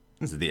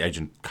This is the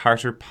Agent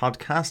Carter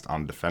podcast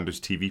on Defenders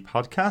TV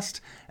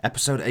podcast,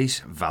 episode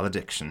 8,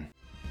 Valediction.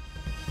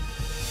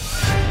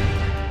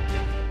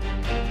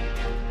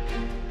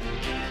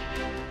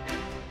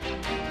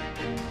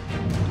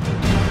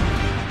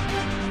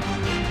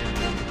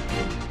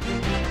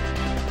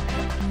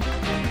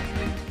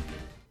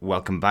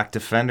 Welcome back,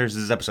 Defenders.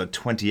 This is episode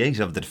 28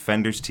 of the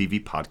Defenders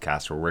TV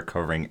podcast, where we're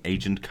covering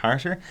Agent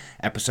Carter,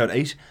 episode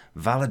 8,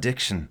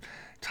 Valediction.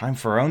 Time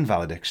for our own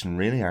valediction,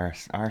 really,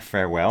 our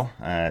farewell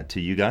to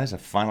you guys, a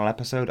final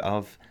episode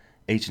of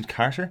Agent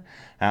Carter.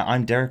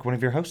 I'm Derek, one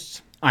of your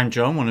hosts. I'm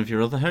John, one of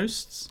your other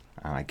hosts.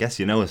 I guess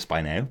you know us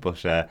by now,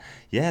 but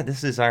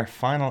this is our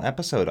final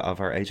episode of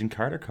our Agent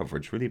Carter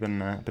coverage. Really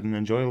been an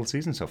enjoyable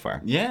season so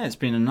far. Yeah, it's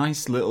been a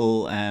nice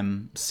little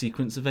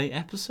sequence of 8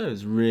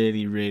 episodes.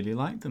 Really, really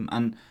like them.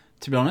 And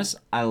to be honest,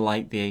 I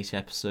like the 8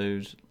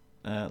 episode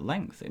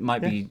length. It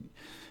might be a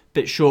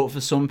bit short for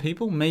some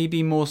people,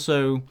 maybe more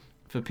so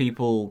for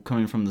people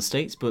coming from the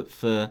States, but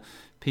for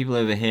people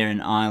over here in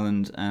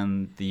Ireland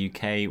and the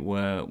UK,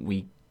 where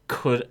we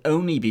could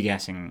only be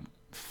getting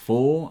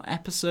 4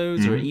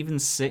 episodes or even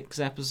 6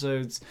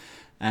 episodes,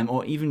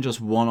 or even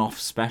just one-off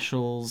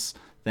specials,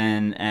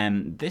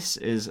 then this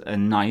is a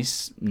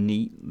nice,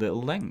 neat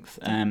little length.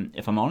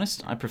 If I'm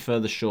honest, I prefer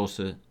the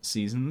shorter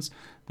seasons.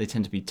 They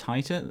tend to be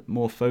tighter,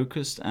 more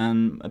focused,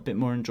 and a bit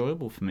more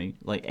enjoyable for me.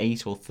 Like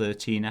 8 or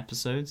 13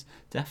 episodes,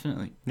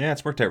 definitely. Yeah,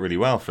 it's worked out really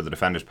well for the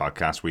Defenders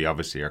podcast. We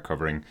obviously are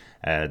covering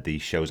the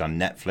shows on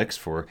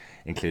Netflix,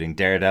 including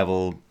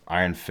Daredevil,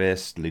 Iron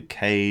Fist, Luke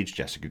Cage,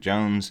 Jessica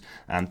Jones.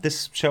 And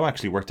this show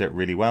actually worked out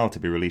really well to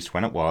be released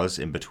when it was,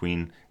 in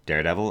between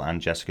Daredevil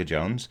and Jessica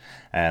Jones.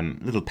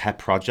 Little pet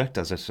project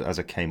as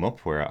it came up,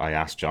 where I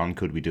asked John,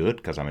 could we do it?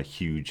 Because I'm a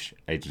huge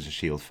Agents of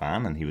S.H.I.E.L.D.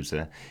 fan, and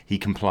he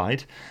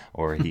complied,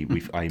 or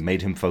I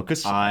made him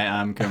focus. I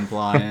am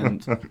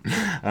compliant. And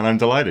I'm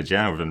delighted,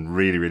 yeah. It's been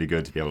really, really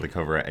good to be able to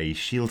cover a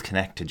S.H.I.E.L.D.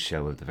 connected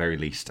show at the very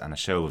least, and a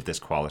show of this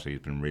quality has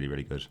been really,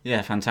 really good.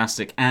 Yeah,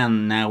 fantastic.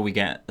 And now we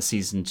get a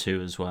season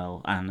 2 as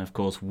well, and of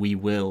course we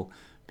will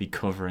be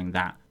covering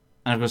that.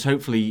 And of course,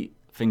 hopefully,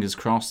 fingers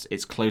crossed,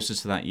 it's closer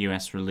to that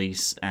US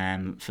release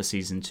for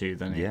season 2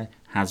 than it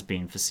has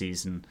been for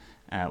season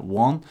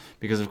 1.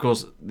 Because, of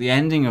course, the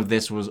ending of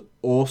this was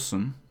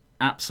awesome.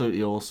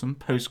 Absolutely awesome.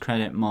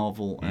 Post-credit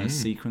Marvel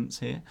sequence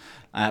here.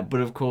 But,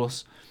 of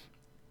course,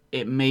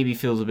 it maybe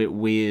feels a bit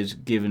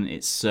weird given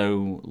it's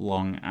so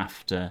long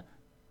after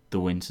The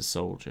Winter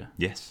Soldier.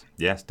 Yes,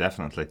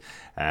 definitely.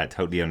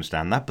 Totally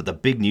understand that. But the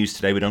big news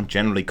today, we don't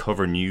generally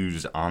cover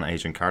news on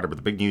Agent Carter, but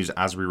the big news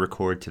as we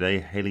record today,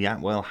 Hayley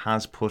Atwell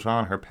has put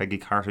on her Peggy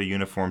Carter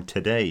uniform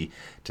today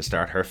to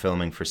start her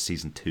filming for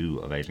season 2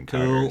 of Agent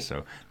Carter.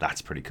 So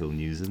that's pretty cool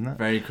news, isn't it?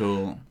 Very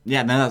cool.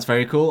 Yeah, no, that's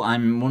very cool.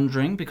 I'm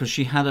wondering, because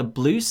she had a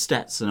blue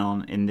Stetson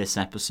on in this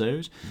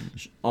episode.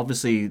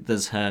 Obviously,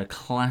 there's her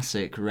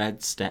classic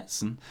red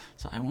Stetson.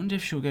 So I wonder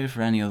if she'll go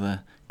for any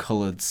other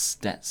coloured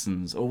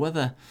Stetsons, or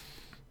whether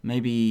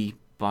maybe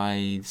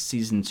by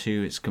season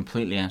 2 it's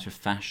completely out of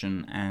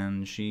fashion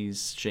and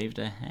she's shaved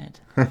her head.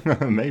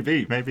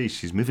 maybe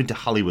she's moving to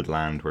Hollywood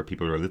land, where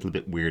people are a little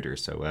bit weirder,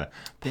 so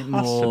bit possibly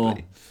more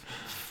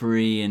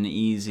free and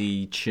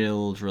easy,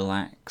 chilled,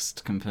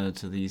 relaxed compared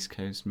to the East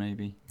Coast,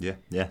 maybe.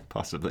 Yeah,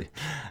 possibly.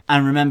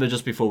 And remember,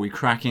 just before we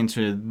crack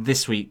into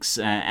this week's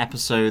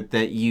episode,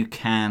 that you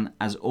can,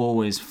 as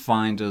always,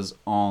 find us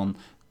on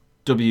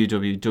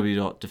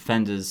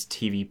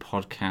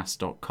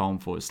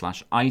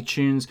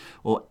www.defenderstvpodcast.com/iTunes,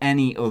 or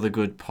any other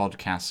good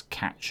podcast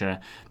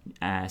catcher,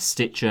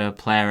 Stitcher,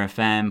 Player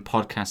FM,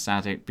 Podcast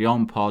Addict,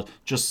 Beyond Pod.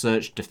 Just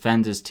search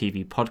Defenders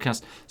TV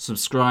Podcast.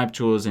 Subscribe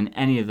to us in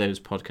any of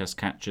those podcast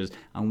catchers,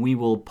 and we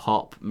will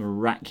pop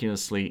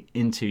miraculously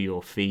into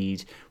your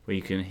feed, where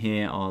you can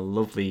hear our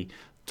lovely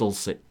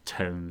dulcet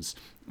tones.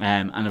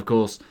 And of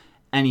course,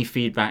 any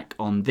feedback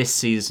on this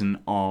season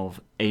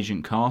of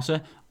Agent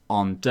Carter,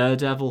 on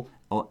Daredevil,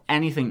 or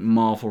anything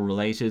Marvel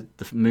related,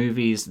 the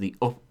movies, the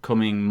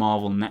upcoming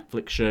Marvel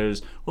Netflix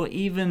shows, or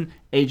even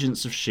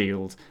Agents of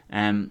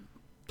S.H.I.E.L.D.,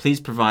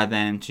 please provide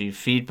them to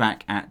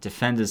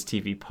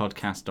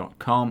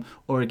feedback@defenderstvpodcast.com,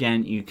 or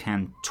again, you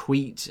can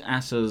tweet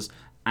at us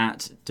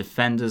at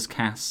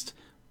DefendersCast,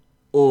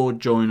 or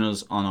join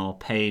us on our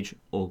page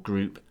or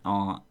group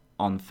on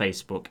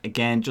Facebook.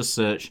 Again, just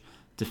search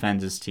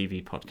Defenders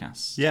TV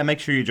Podcasts. Yeah, make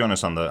sure you join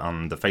us on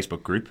the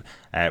Facebook group.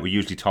 We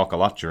usually talk a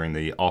lot during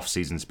the off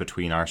seasons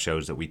between our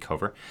shows that we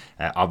cover.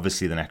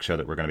 Obviously, the next show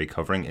that we're going to be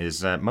covering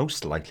is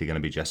most likely going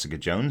to be Jessica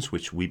Jones,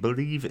 which we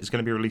believe is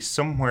going to be released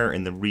somewhere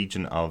in the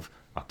region of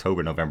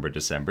October, November,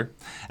 December.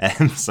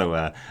 So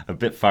a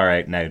bit far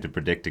out now to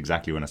predict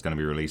exactly when it's going to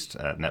be released.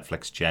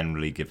 Netflix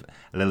generally give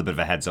a little bit of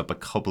a heads up a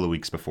couple of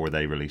weeks before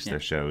they release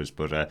their shows.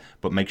 But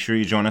make sure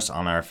you join us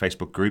on our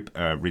Facebook group.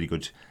 Really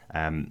good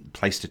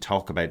place to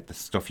talk about the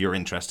stuff you're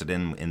interested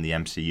in the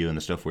MCU and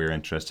the stuff we're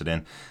interested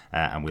in.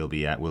 And we'll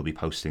be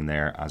posting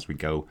there as we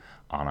go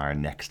on our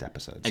next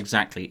episodes.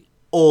 Exactly.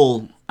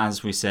 All,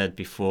 as we said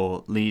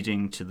before,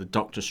 leading to the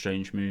Doctor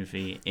Strange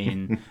movie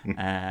in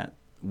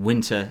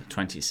winter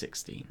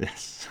 2016.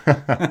 Yes.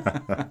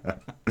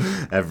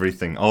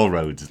 Everything, all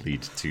roads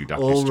lead to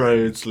Doctor All Strange.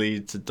 roads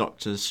lead to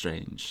Doctor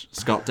Strange.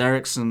 Scott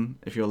Derrickson,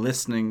 if you're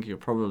listening, you're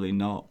probably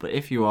not, but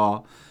if you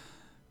are,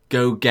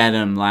 go get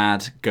him,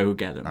 lad. Go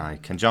get him. Aye,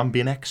 can John be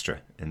an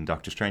extra in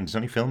Doctor Strange? It's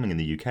only filming in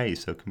the UK,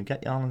 so can we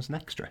get you on as an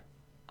extra?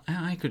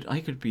 I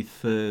could be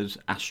third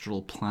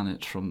astral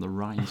planet from the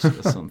right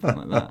or something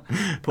like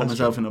that. Put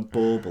myself in a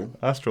bauble.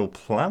 Astral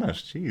Planet,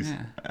 jeez.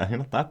 Yeah. You're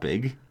not that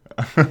big.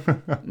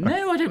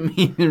 No, I didn't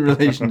mean in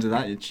relation to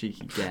that, you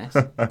cheeky guess.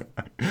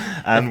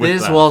 And If with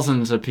this that-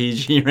 wasn't a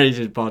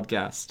PG-rated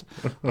podcast,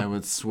 I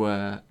would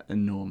swear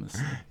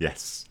enormously.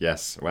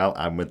 Yes. Well,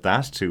 and with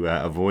that, to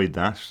avoid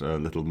that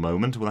little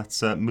moment,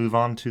 let's move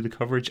on to the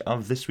coverage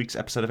of this week's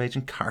episode of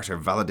Agent Carter,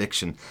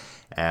 Valediction.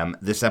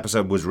 This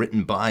episode was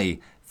written by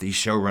the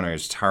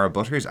showrunners Tara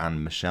Butters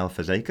and Michelle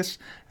Fazakis.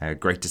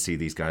 Great to see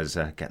these guys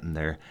getting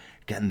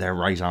their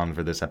right on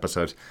for this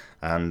episode,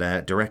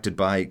 and directed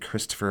by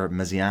Christopher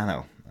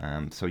Mazziano.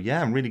 So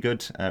yeah, really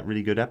good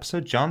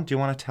episode. John, do you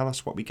want to tell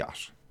us what we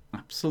got?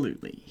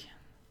 Absolutely.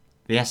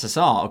 The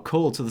SSR are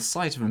called to the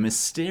site of a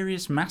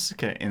mysterious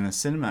massacre in a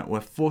cinema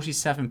where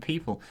 47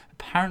 people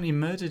apparently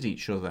murdered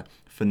each other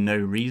for no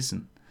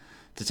reason.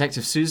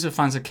 Detective Sousa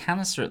finds a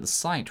canister at the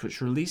site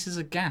which releases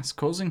a gas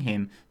causing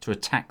him to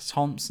attack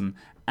Thompson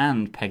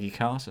and Peggy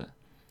Carter.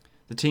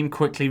 The team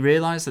quickly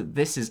realise that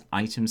this is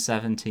Item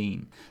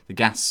 17, the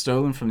gas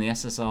stolen from the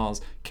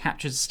SSR's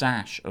captured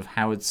stash of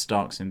Howard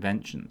Stark's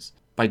inventions,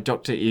 by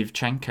Dr.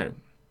 Ivchenko.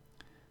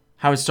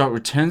 Howard Stark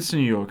returns to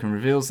New York and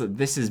reveals that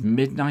this is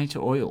Midnight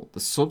Oil,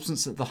 the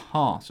substance at the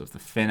heart of the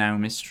Finnow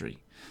mystery.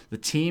 The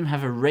team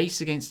have a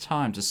race against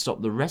time to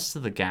stop the rest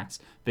of the gas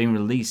being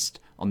released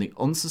on the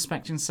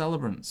unsuspecting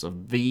celebrants of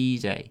VE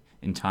Day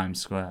in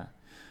Times Square.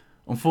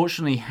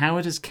 Unfortunately,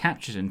 Howard is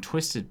captured and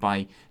twisted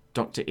by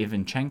Dr.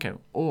 Ivanchenko,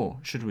 or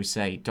should we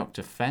say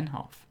Dr.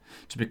 Fenhoff,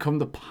 to become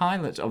the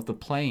pilot of the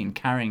plane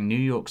carrying New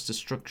York's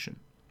destruction.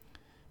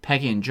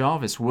 Peggy and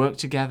Jarvis work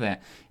together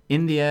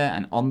in the air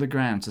and on the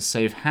ground to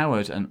save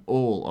Howard and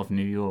all of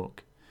New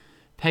York.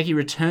 Peggy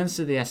returns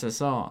to the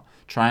SSR,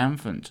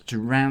 triumphant, to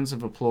rounds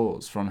of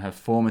applause from her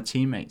former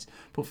teammates,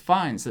 but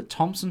finds that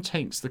Thompson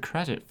takes the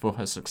credit for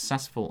her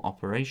successful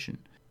operation.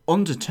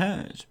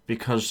 Undeterred,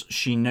 because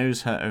she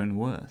knows her own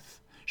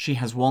worth, she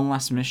has one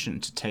last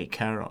mission to take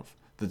care of: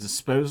 the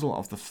disposal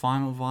of the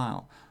final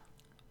vial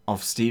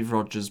of Steve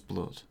Rogers'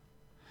 blood.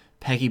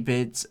 Peggy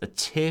bids a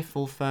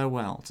tearful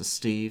farewell to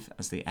Steve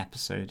as the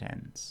episode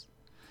ends.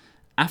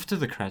 After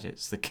the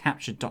credits, the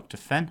captured Dr.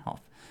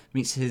 Fenhoff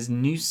meets his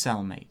new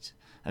cellmate,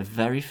 a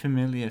very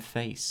familiar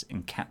face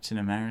in Captain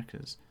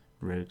America's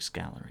Rogues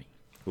Gallery.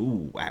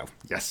 Ooh, wow.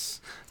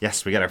 Yes,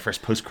 we get our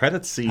first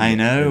post-credits scene I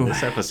know. in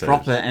this episode.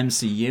 Proper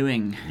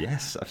MCUing.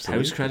 Yes,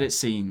 absolutely. Post-credit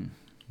scene.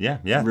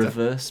 Yeah.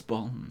 Reverse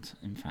Bond,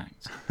 in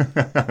fact.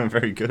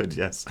 Very good,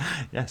 yes,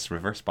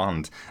 reverse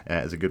Bond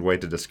is a good way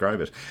to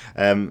describe it.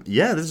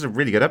 This is a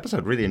really good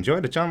episode. Really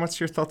enjoyed it. John, what's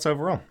your thoughts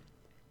overall?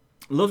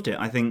 Loved it.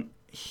 I think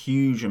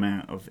huge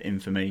amount of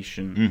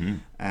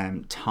information,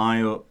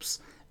 tie-ups,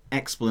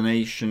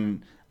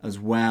 explanation, as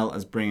well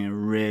as bringing a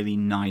really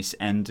nice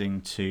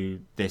ending to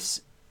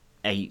this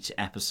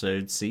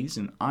 8-episode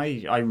season.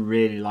 I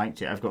really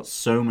liked it. I've got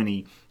so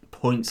many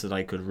points that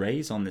I could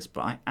raise on this,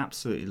 but I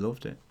absolutely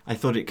loved it. I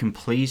thought it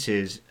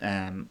completed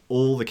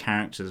all the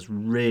characters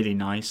really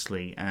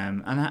nicely,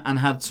 and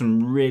had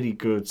some really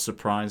good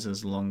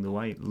surprises along the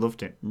way.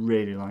 Loved it.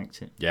 Really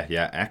liked it.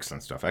 Yeah,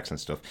 excellent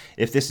stuff.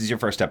 If this is your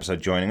first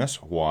episode joining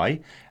us, why?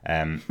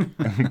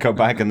 Go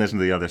back and listen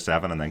to the other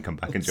 7 and then come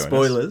back and join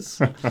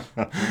us.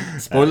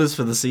 Spoilers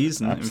for the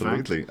season,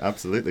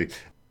 Absolutely.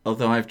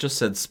 Although I've just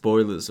said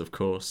spoilers, of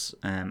course,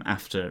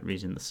 after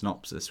reading the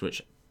synopsis,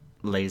 which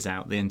lays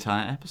out the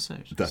entire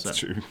episode. That's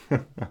true.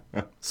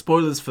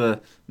 Spoilers for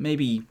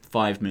maybe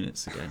 5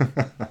 minutes ago.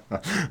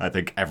 I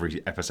think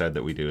every episode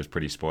that we do is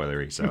pretty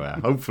spoilery, so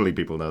hopefully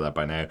people know that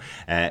by now.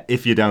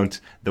 If you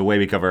don't, the way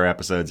we cover our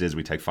episodes is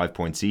we take 5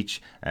 points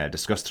each,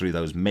 discuss through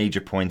those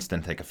major points,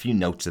 then take a few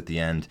notes at the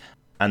end,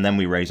 and then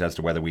we rate as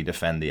to whether we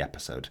defend the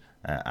episode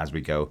as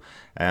we go.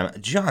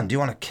 John, do you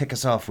want to kick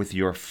us off with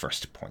your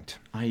first point?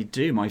 I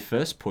do. My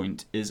first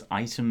point is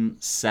Item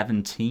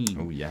 17.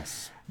 Oh,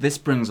 yes. This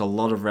brings a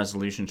lot of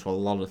resolution to a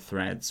lot of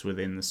threads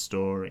within the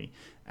story,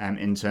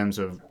 in terms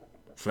of,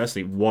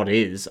 firstly, what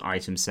is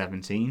Item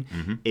 17?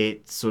 Mm-hmm.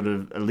 It sort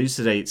of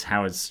elucidates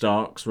Howard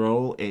Stark's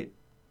role. It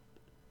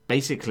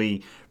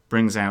basically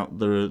brings out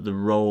the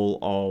role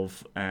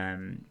of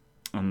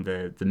and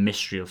the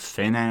mystery of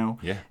Finnow.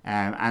 Yeah.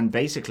 And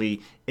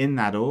basically, in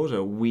that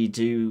order, we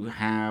do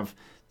have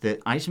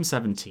that Item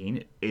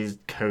 17 is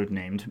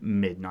codenamed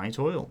Midnight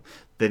Oil.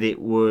 That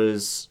it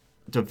was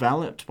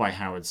developed by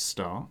Howard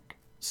Stark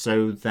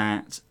so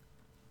that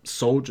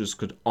soldiers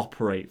could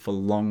operate for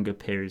longer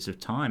periods of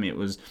time. It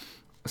was,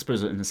 I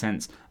suppose, in a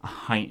sense, a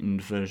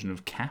heightened version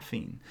of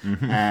caffeine,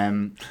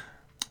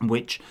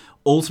 which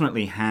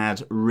ultimately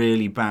had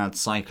really bad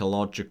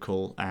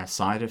psychological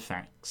side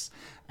effects.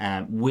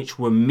 which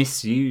were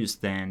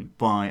misused then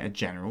by a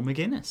General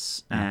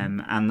McGinnis.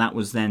 And that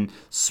was then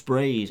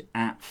sprayed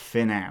at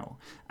Finau.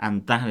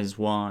 And that is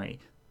why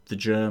the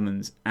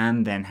Germans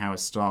and then Howard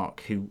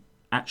Stark, who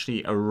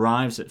actually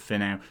arrives at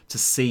Finau to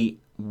see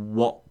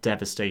what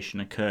devastation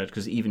occurred,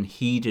 because even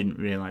he didn't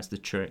realise the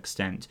true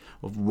extent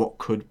of what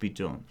could be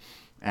done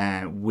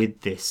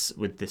with this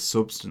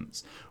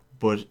substance.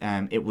 But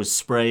it was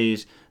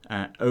sprayed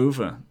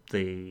over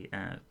the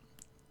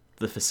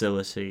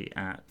facility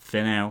at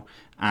Finau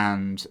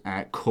and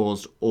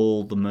caused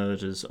all the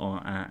murders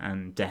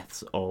and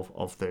deaths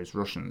of those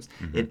Russians.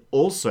 It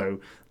also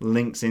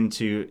links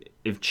into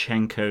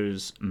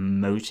Ivchenko's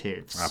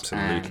motives.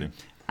 Absolutely.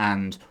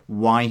 And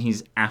why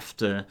he's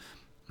after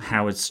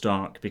Howard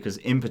Stark, because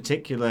in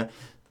particular,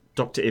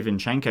 Dr.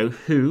 Ivchenko,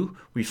 who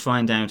we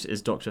find out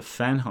is Dr.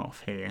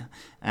 Fenhoff here,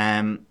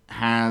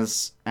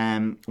 was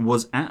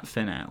at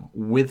Finau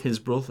with his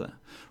brother,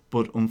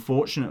 but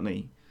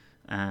unfortunately,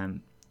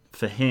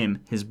 for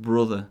him, his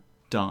brother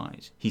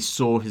died. He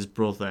saw his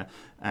brother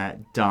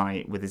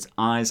die with his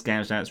eyes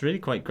gouged out. It's really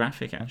quite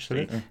graphic,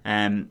 actually.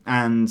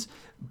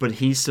 But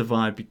he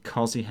survived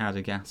because he had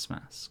a gas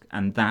mask,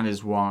 and that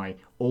is why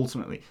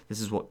ultimately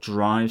this is what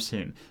drives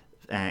him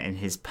in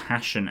his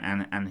passion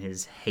and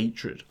his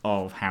hatred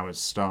of Howard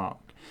Stark.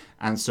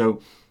 And so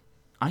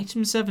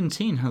item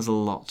 17 has a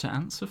lot to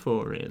answer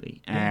for,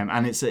 really.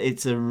 And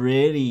it's a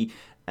really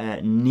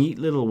neat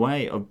little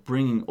way of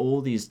bringing all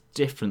these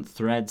different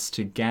threads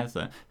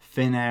together.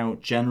 Finau,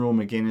 General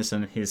McGinnis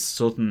and his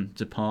sudden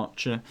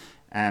departure,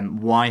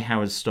 why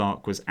Howard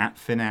Stark was at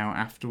Finau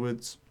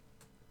afterwards,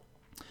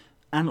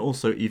 and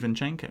also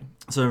Ivchenko.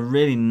 So a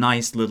really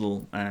nice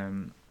little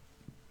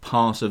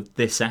part of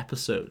this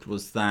episode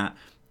was that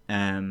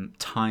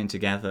tying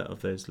together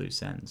of those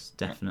loose ends,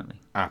 definitely.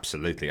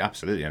 Absolutely.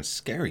 And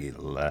scary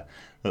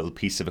little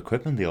piece of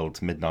equipment, the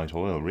old midnight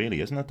oil,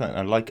 really, isn't it?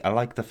 I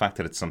like the fact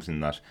that it's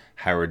something that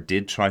Howard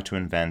did try to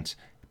invent,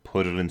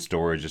 put it in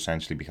storage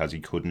essentially because he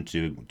couldn't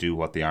do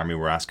what the army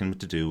were asking him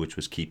to do, which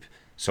was keep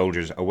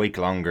soldiers awake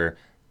longer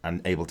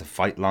and able to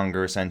fight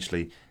longer,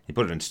 essentially. He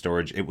put it in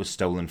storage. It was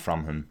stolen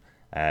from him,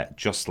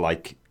 just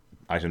like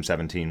item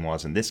 17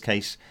 was in this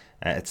case.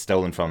 It's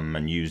stolen from him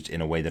and used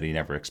in a way that he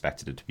never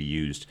expected it to be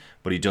used.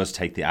 But he does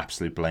take the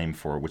absolute blame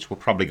for it, which we'll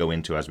probably go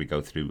into as we go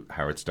through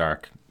Howard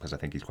Stark, because I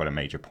think he's quite a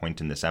major point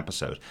in this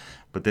episode.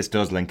 But this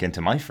does link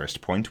into my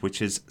first point,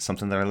 which is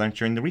something that I learned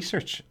during the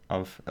research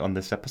on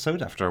this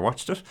episode after I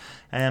watched it.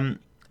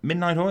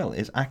 Midnight Oil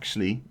is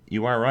actually,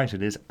 you are right,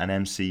 it is an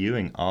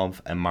MCUing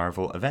of a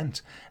Marvel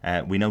event.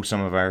 We know some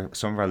of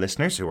our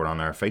listeners who are on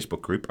our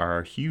Facebook group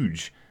are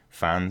huge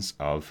fans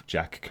of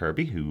Jack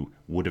Kirby, who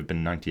would have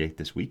been 98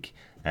 this week.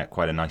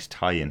 Quite a nice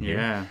tie-in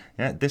here.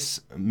 Yeah.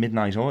 This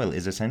Midnight Oil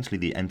is essentially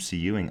the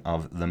MCUing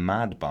of the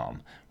Mad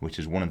Bomb, which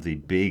is one of the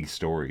big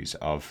stories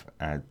of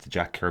the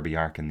Jack Kirby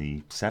arc in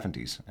the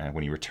 70s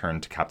when he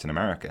returned to Captain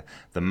America.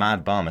 The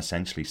Mad Bomb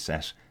essentially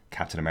set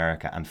Captain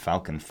America and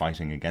Falcon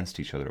fighting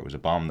against each other. It was a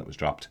bomb that was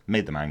dropped,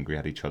 made them angry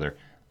at each other,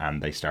 and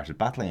they started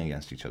battling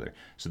against each other.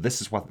 So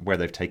this is where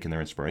they've taken their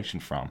inspiration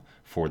from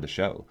for the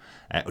show,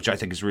 which I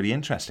think is really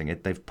interesting.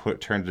 They've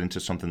turned it into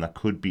something that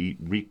could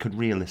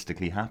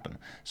realistically happen,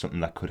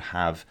 something that could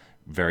have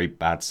very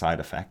bad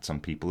side effects on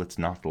people. It's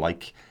not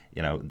like,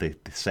 the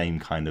same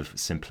kind of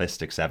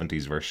simplistic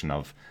 70s version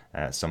of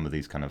some of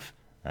these kind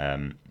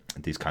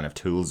of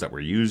tools that were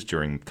used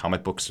during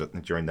comic books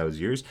during those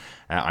years.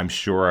 I'm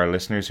sure our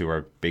listeners who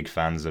are big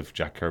fans of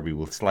Jack Kirby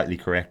will slightly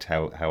correct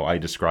how I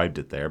described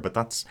it there, but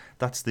that's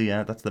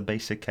the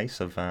basic case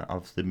of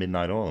the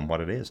Midnight Oil and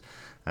what it is.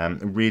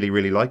 Really,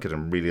 really like it,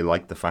 and really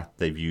like the fact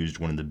they've used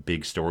one of the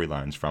big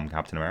storylines from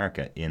Captain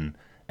America in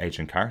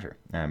Agent Carter.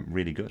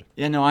 Really good.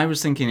 Yeah, no, I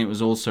was thinking it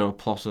was also a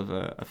plot of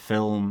a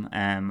film.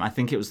 I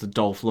think it was the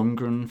Dolph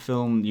Lundgren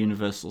film,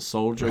 Universal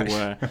Soldier, right,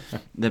 where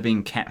they're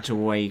being kept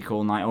awake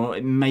all night, or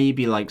it may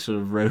be like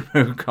sort of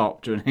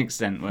RoboCop to an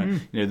extent,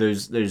 where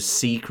those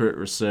secret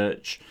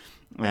research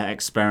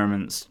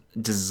experiments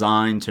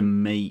designed to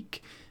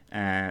make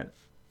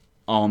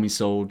army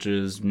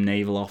soldiers,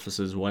 naval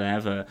officers,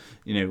 whatever,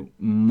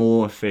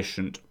 more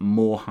efficient,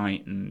 more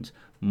heightened,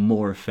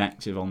 more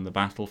effective on the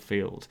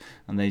battlefield,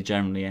 and they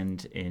generally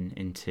end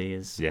in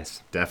tears.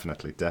 Yes,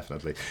 definitely.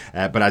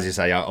 But as you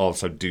say, I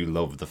also do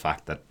love the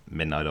fact that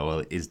Midnight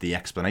Oil is the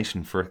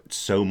explanation for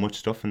so much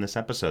stuff in this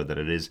episode, that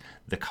it is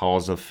the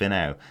cause of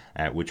Finau,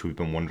 which we've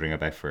been wondering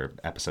about for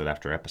episode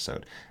after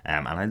episode.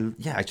 And I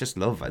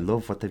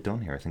love what they've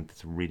done here. I think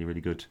that's really,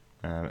 really good.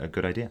 A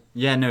good idea.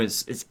 Yeah, no,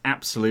 it's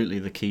absolutely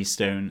the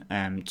keystone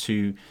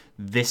to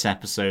this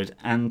episode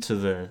and to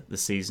the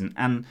season.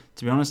 And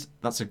to be honest,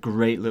 that's a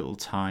great little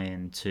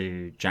tie-in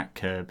to Jack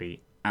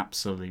Kirby.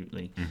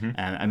 Absolutely.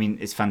 I mean,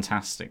 it's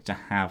fantastic to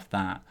have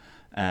that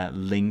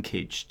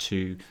linkage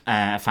to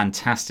a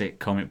fantastic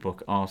comic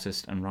book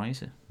artist and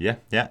writer. Yeah,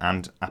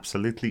 and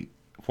absolutely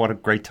what a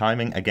great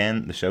timing.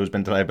 Again, the show's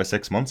been delayed by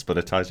 6 months, but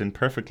it ties in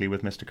perfectly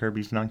with Mr.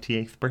 Kirby's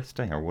 98th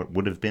birthday, or what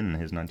would have been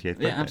his 98th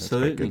birthday. Yeah,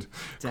 absolutely.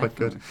 Quite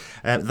good.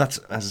 That's,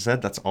 as I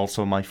said, that's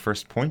also my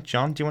first point.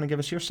 John, do you want to give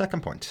us your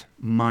second point?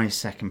 My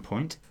second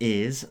point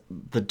is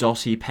the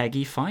Dottie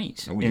Peggy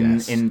fight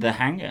yes. in the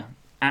hangar.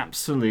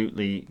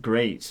 Absolutely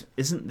great.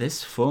 Isn't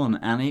this fun?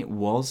 And it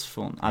was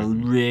fun. I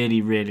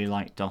really, really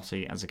like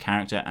Dottie as a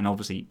character, and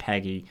obviously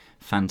Peggy,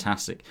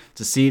 fantastic.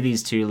 To see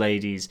these two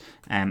ladies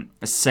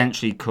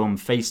essentially come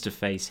face to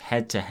face,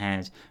 head to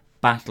head,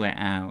 battle it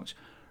out,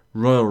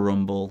 Royal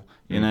Rumble,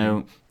 you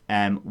know,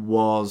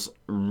 was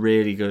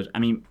really good. I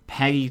mean,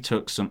 Peggy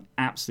took some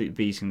absolute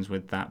beatings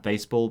with that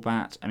baseball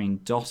bat. I mean,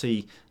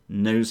 Dottie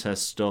knows her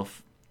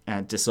stuff.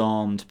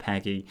 Disarmed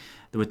Peggy.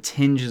 There were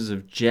tinges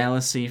of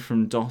jealousy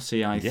from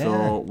Dottie, I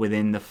thought,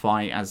 within the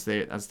fight as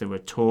they were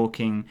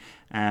talking.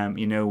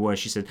 You know, where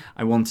she said,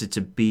 "I wanted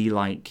to be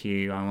like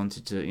you. I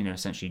wanted to, you know,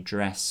 essentially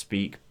dress,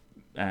 speak,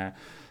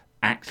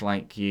 act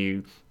like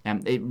you."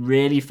 It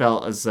really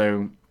felt as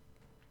though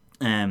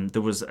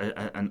there was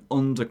an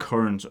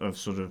undercurrent of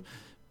sort of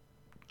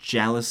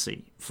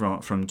jealousy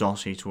from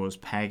Dottie towards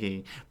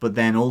Peggy, but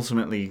then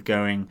ultimately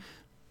going,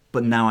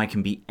 but now I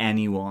can be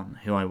anyone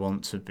who I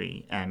want to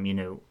be. You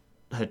know,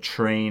 her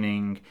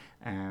training,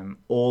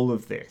 all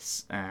of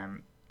this.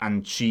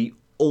 And she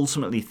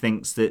ultimately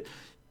thinks that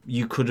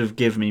you could have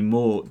given me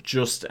more,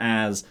 just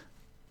as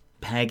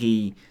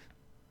Peggy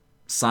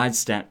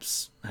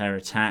sidesteps her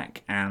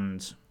attack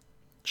and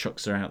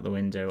chucks her out the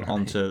window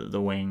onto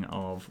the wing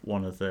of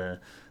one of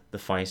the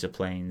fighter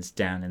planes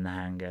down in the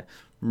hangar.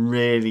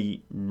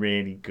 Really,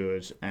 really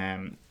good.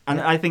 And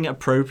I think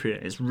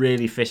appropriate. It's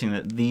really fitting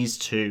that these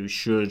two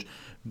should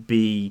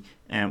be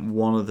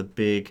one of the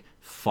big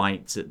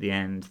fights at the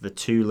end. The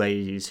two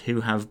ladies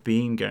who have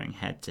been going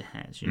head to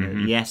head. You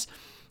know, yes,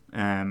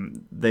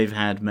 they've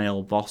had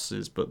male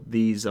bosses, but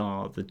these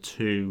are the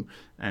two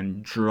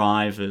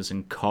drivers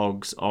and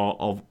cogs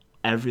of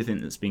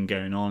everything that's been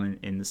going on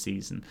in the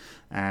season.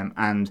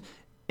 And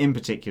in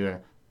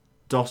particular,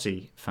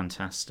 Dottie,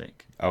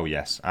 fantastic. Oh,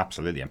 yes,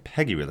 absolutely. And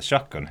Peggy with a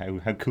shotgun.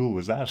 How cool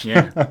was that?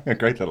 Yeah. A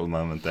great little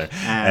moment there.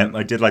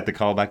 I did like the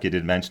callback. You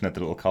did mention it, the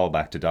little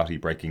callback to Dottie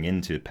breaking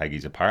into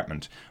Peggy's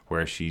apartment,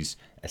 where she's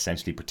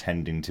essentially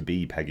pretending to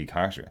be Peggy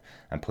Carter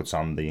and puts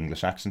on the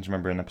English accent.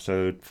 Remember in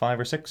episode 5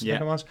 or 6, I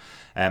think it was?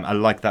 I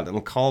like that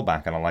little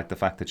callback, and I like the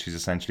fact that she's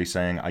essentially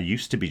saying, I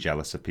used to be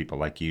jealous of people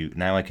like you.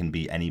 Now I can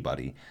be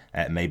anybody.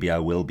 Maybe I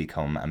will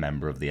become a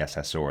member of the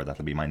SSR.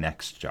 That'll be my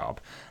next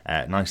job.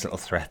 Nice little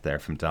threat there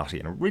from Dottie,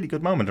 and a really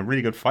good moment, a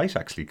really good fight,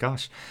 actually.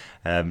 Gosh,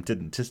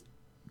 just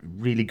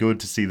really good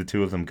to see the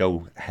two of them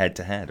go head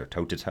to head or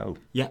toe to toe.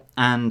 Yeah,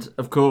 and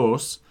of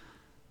course,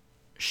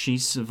 she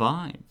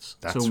survives.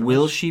 That's so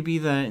will she be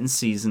there in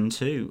season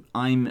 2?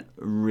 I'm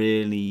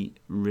really,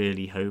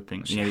 really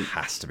hoping. She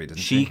has to be, doesn't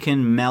she? She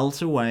can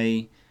melt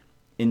away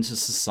into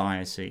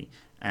society,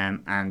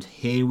 and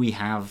here we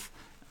have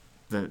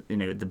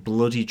the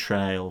bloody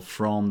trail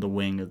from the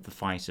wing of the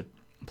fighter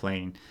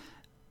plane.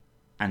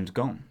 And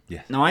gone.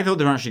 Yeah. Now, I thought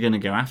they were actually going to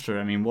go after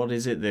her. I mean, what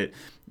is it that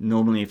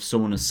normally if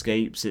someone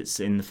escapes, it's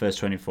in the first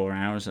 24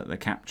 hours that they're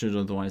captured.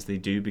 Otherwise, they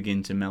do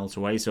begin to melt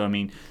away. So, I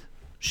mean,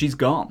 she's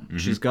gone.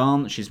 She's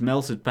gone. She's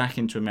melted back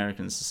into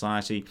American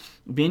society.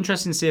 It'd be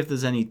interesting to see if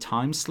there's any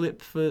time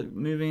slip for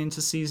moving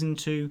into season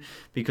 2,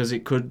 because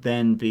it could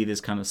then be this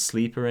kind of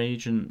sleeper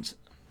agent,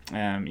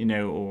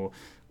 or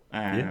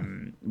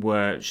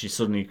where she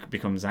suddenly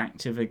becomes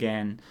active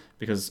again.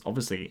 Because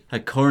obviously, her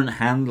current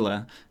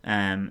handler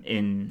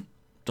in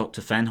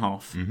Dr.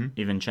 Fenhoff,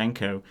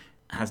 Ivanchenko,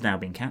 has now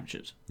been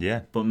captured.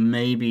 Yeah. But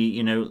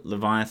maybe,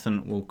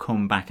 Leviathan will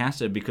come back at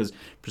her, because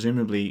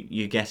presumably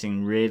you're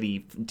getting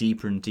really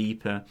deeper and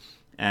deeper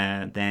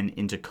then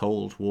into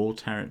Cold War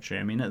territory.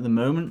 I mean, at the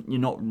moment, you're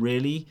not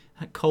really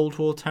at Cold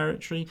War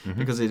territory,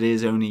 because it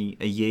is only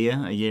a year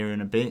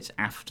and a bit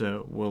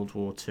after World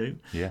War II.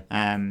 Yeah.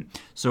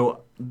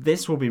 So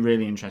this will be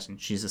really interesting.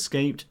 She's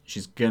escaped.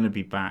 She's going to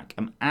be back.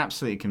 I'm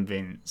absolutely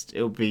convinced.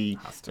 It'll be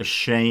a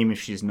shame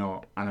if she's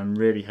not, and I'm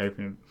really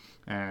hoping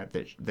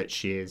that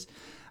she is.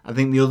 I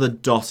think the other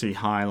Dottie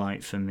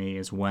highlight for me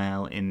as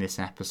well in this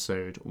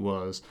episode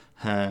was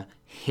her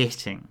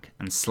hitting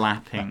and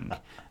slapping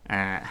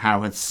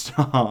Howard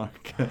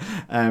Stark.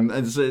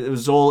 And so it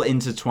was all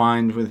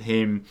intertwined with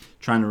him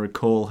trying to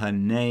recall her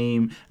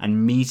name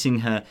and meeting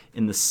her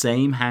in the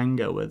same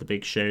hangar where the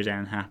big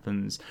showdown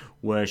happens,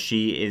 where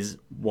she is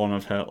one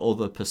of her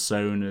other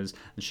personas,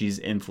 and she's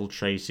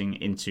infiltrating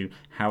into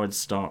Howard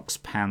Stark's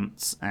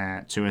pants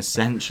to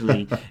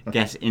essentially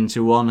get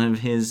into one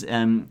of his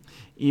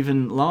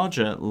even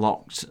larger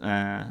locked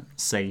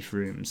safe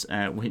rooms,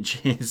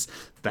 which is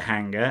the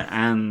hangar,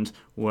 and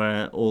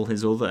where all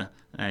his other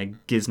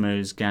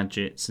gizmos,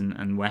 gadgets,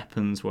 and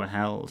weapons were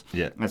held.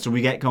 Yeah. So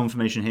we get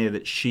confirmation here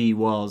that she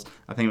was,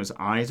 I think it was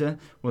Ida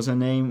was her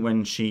name,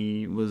 when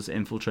she was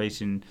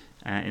infiltrating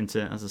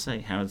into, as I say,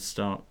 Howard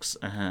Stark's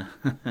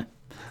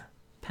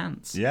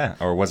pants. Yeah,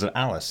 or was it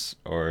Alice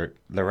or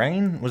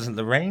Lorraine? Was it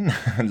Lorraine?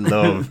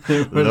 love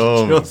It was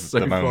love just so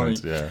the moment.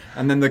 funny. Yeah,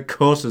 And then the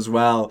cut as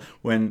well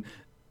when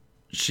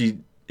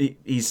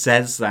he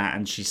says that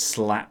and she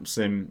slaps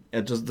him.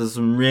 There's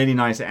some really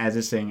nice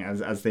editing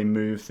as they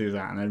move through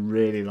that, and I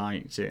really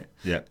liked it.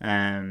 yeah.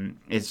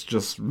 It's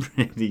just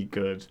really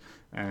good.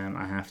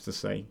 I have to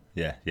say.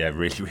 Yeah,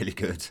 really, really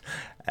good.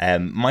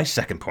 My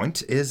second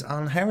point is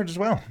on Howard as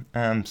well.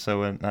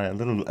 So a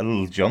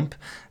little jump.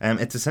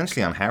 It's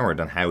essentially on Howard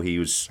and how he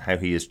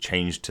is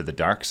changed to the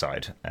dark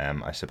side.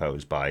 I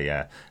suppose by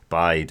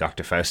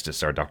Dr.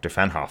 Faustus or Dr.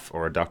 Fenhoff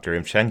or Dr.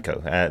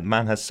 Imchenko.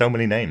 Man has so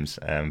many names.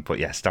 But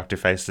yes, Dr.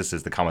 Faustus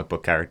is the comic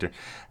book character.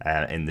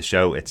 In the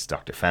show, it's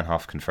Dr.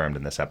 Fenhoff confirmed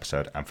in this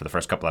episode, and for the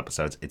first couple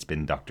episodes, it's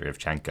been Dr.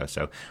 Imchenko.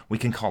 So we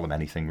can call him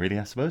anything, really,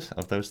 I suppose,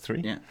 of those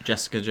three. Yeah,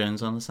 Jessica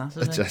Jones on a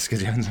Saturday. Jessica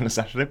Jones on a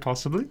Saturday,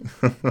 possibly.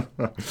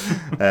 But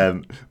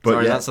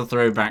sorry, that's a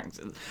throwback.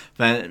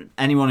 For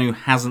anyone who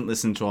hasn't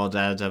listened to our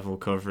Daredevil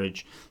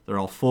coverage, there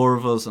are 4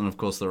 of us, and of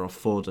course there are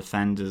 4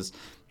 defenders,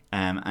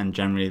 and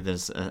generally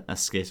there's a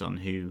skit on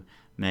who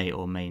may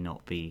or may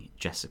not be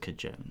Jessica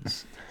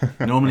Jones.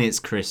 Normally it's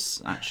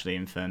Chris, actually,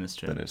 in fairness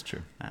to him. That is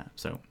true.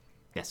 So,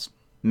 yes,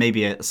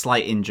 maybe a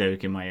slight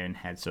in-joke in my own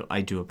head, so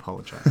I do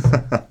apologise.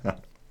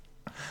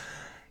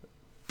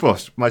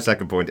 But my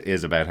second point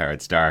is about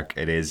Howard Stark.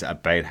 It is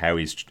about how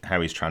he's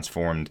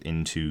transformed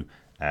into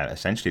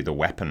essentially the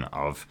weapon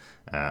of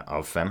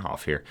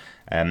Fenhoff here.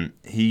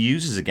 He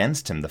uses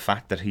against him the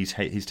fact that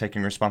he's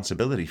taking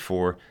responsibility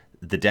for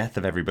the death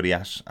of everybody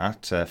at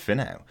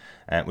Finnow,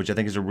 which I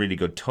think is a really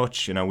good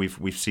touch. You know,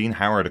 we've seen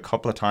Howard a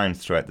couple of times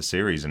throughout the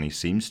series, and he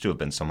seems to have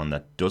been someone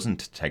that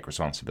doesn't take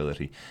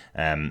responsibility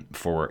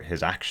for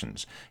his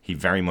actions. He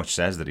very much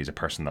says that he's a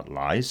person that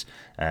lies.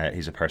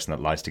 He's a person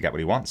that lies to get what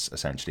he wants,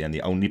 essentially. And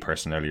the only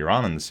person earlier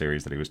on in the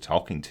series that he was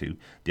talking to,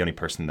 the only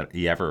person that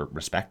he ever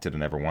respected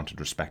and ever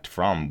wanted respect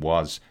from,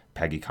 was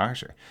Peggy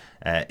Carter.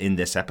 In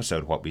this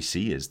episode, what we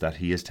see is that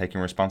he is taking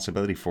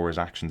responsibility for his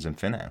actions in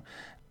Finnow.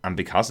 And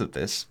because of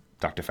this,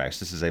 Dr.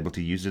 Faustus is able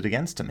to use it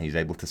against him. He's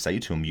able to say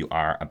to him, "You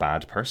are a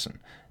bad person,"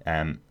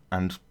 and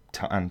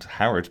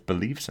Howard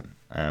believes him.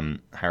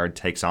 Howard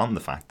takes on the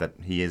fact that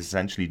he is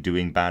essentially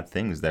doing bad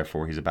things,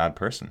 therefore he's a bad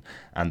person.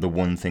 And the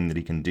one thing that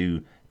he can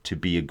do to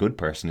be a good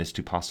person is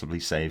to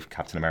possibly save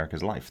Captain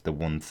America's life. The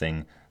one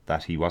thing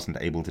that he wasn't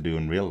able to do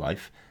in real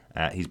life,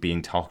 he's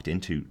being talked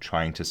into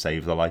trying to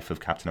save the life of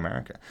Captain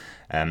America.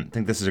 I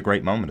think this is a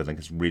great moment. I think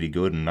it's really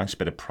good and a nice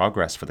bit of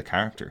progress for the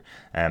character.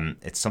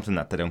 It's something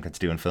that they don't get to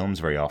do in films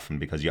very often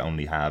because you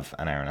only have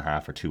an hour and a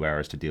half or 2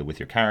 hours to deal with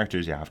your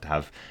characters. You have to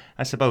have,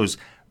 I suppose,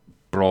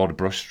 broad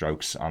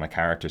brushstrokes on a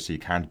character, so you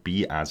can't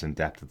be as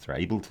in-depth as they're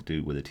able to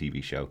do with a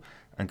TV show.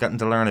 And getting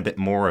to learn a bit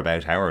more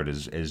about Howard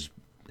is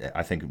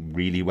I think,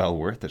 really well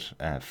worth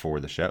it for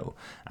the show.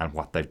 And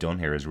what they've done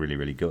here is really,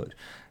 really good.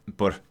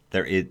 But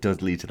it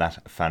does lead to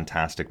that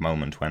fantastic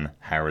moment when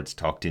Howard's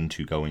talked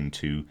into going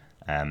to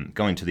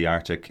the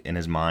Arctic in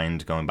his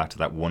mind, going back to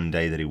that one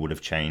day that he would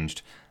have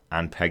changed,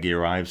 and Peggy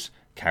arrives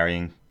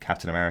carrying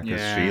Captain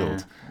America's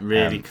shield.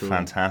 Really cool.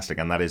 Fantastic.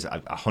 And that is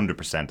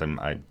 100%.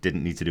 I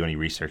didn't need to do any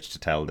research to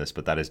tell this,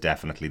 but that is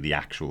definitely the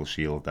actual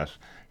shield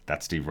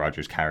that Steve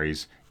Rogers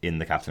carries in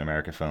the Captain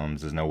America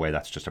films. There's no way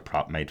that's just a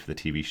prop made for the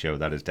TV show.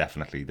 That is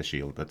definitely the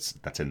shield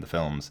that's in the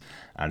films.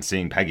 And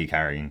seeing Peggy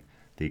carrying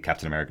the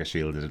Captain America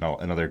shield is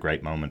another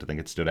great moment. I think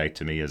it stood out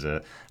to me as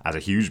a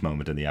huge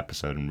moment in the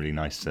episode, and really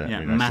nice.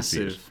 Really nice to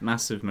see it.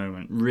 Massive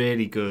moment.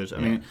 Really good. I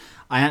mean,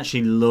 I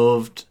actually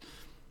loved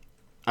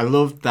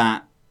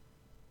that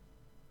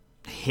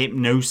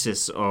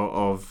hypnosis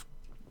of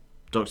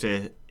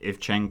Dr.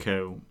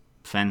 Ivchenko,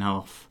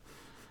 Fenhoff,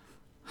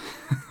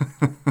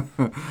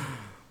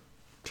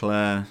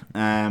 Claire.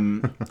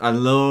 I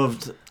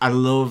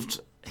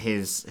loved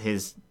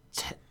his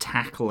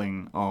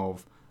tackling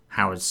of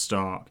Howard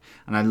Stark,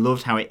 and I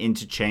loved how it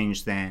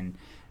interchanged then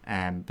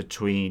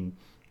between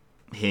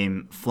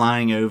him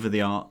flying over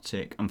the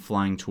Arctic and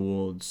flying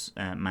towards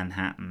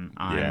Manhattan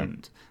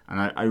Island. And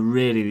I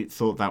really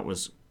thought that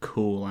was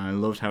cool, and I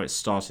loved how it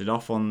started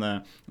off on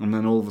there, and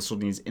then all of a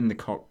sudden he's in the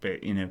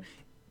cockpit. You know,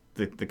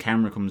 the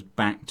camera comes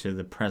back to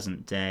the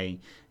present day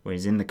where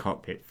he's in the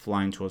cockpit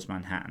flying towards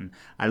Manhattan.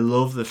 I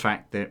love the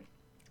fact that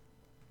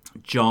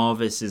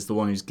Jarvis is the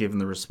one who's given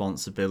the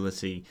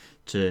responsibility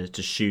to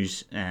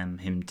shoot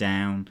him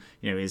down.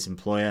 You know, his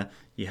employer.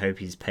 You hope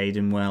he's paid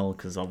him well,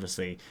 because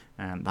obviously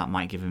that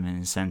might give him an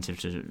incentive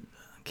to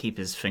keep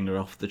his finger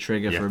off the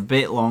trigger for a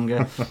bit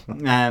longer.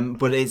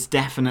 But it's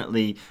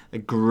definitely a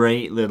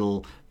great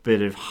little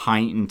bit of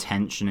heightened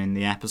tension in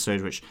the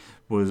episode, which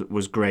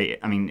was great.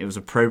 I mean, it was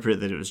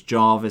appropriate that it was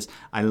Jarvis.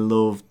 I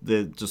loved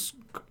the just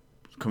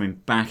coming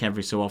back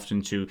every so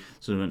often to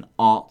sort of an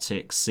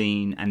Arctic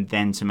scene and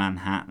then to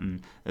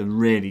Manhattan.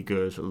 Really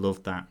good. I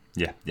loved that.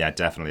 Yeah,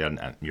 definitely.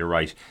 And you're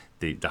right.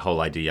 The whole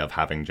idea of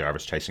having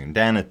Jarvis chasing him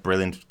down is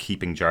brilliant.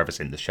 Keeping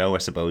Jarvis in the show, I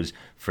suppose,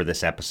 for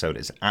this episode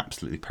is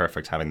absolutely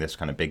perfect. Having this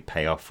kind of big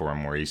payoff for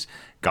him where he's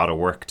got to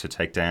work to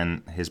take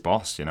down his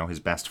boss, his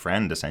best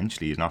friend,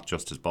 essentially. He's not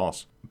just his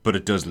boss. But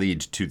it does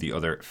lead to the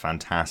other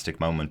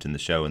fantastic moment in the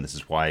show, and this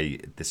is why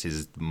this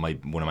is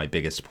one of my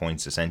biggest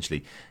points,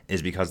 essentially,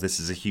 is because this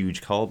is a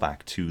huge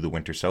callback to the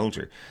Winter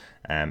Soldier.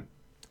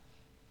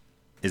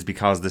 Is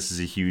because this is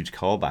a huge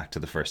callback to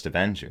the first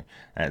Avenger.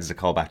 It's a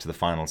callback to the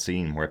final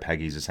scene where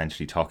Peggy's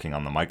essentially talking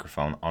on the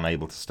microphone,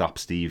 unable to stop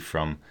Steve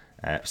from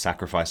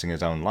sacrificing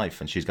his own life,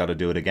 and she's got to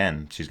do it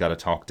again. She's got to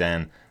talk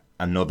down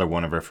another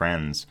one of her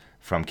friends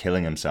from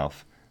killing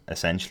himself,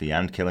 essentially,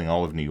 and killing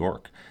all of New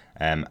York.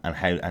 And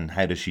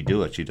how does she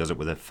do it? She does it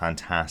with a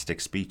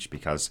fantastic speech,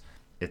 because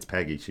it's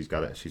Peggy. She's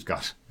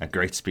got a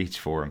great speech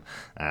for him.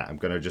 I'm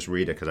going to just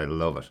read it because I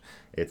love it.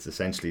 It's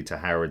essentially to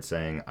Howard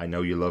saying, "I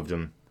know you loved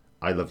him.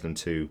 I loved him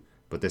too,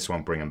 but this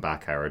won't bring him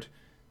back, Howard.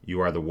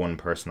 You are the one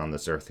person on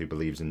this earth who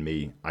believes in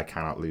me. I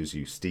cannot lose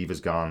you. Steve is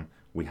gone.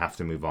 We have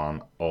to move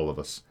on, all of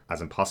us. As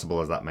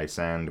impossible as that may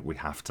sound, we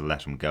have to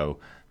let him go."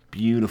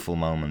 Beautiful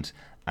moment.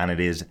 And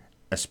it is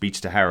a speech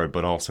to Howard,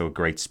 but also a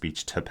great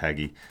speech to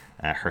Peggy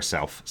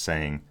herself,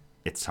 saying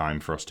it's time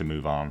for us to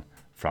move on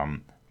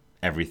from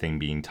everything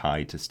being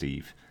tied to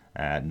Steve.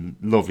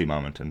 Lovely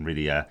moment, and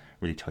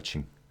really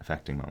touching,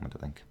 affecting moment, I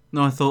think.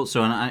 No, I thought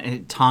so, and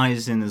it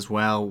ties in as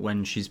well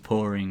when she's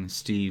pouring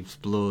Steve's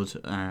blood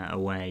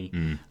away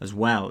as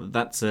well.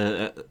 That's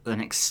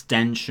an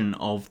extension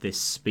of this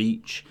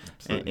speech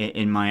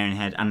in my own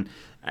head, and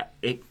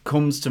it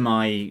comes to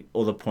my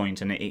other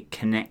point, and it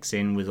connects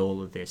in with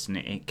all of this, and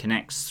it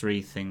connects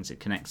three things. It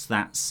connects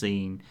that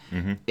scene.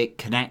 It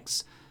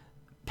connects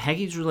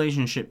Peggy's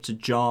relationship to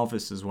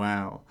Jarvis as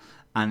well.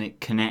 And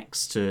it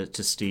connects to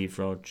Steve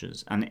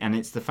Rogers. And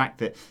it's the fact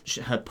that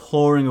her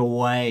pouring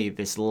away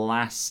this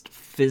last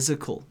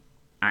physical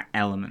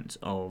element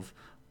of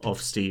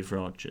Steve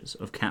Rogers,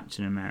 of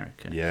Captain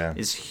America,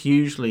 is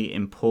hugely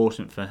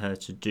important for her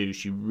to do.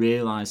 She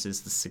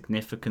realises the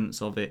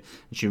significance of it.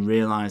 And she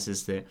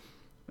realises that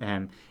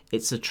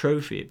it's a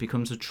trophy. It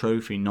becomes a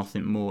trophy,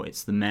 nothing more.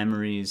 It's the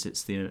memories,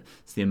 it's the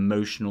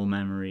emotional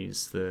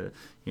memories,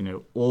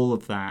 all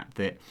of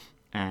that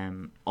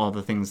are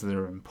the things that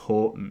are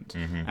important.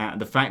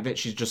 The fact that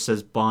she just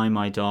says, "Bye,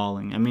 my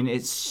darling." I mean,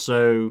 it's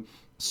so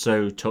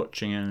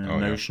touching and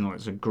emotional.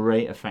 It's a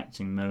great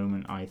affecting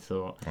moment, I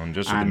thought. And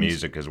just with the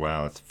music as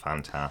well, it's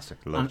fantastic.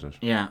 Loved it.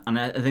 Yeah, and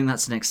I think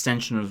that's an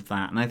extension of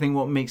that. And I think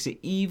what makes it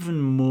even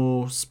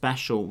more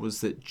special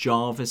was that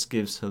Jarvis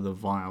gives her the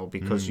vial,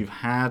 because you've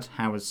had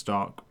Howard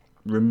Stark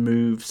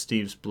remove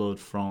Steve's blood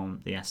from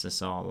the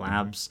SSR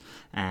labs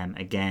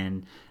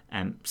again,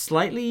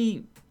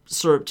 slightly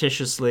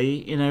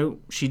surreptitiously,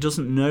 she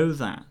doesn't know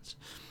that,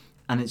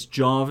 and it's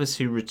Jarvis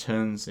who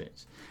returns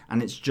it,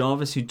 and it's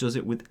Jarvis who does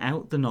it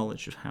without the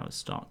knowledge of Howard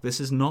Stark.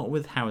 This is not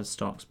with Howard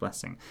Stark's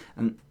blessing,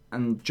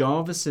 and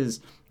Jarvis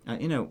is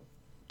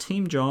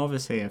Team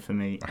Jarvis here for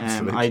me.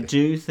 I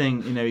do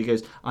think he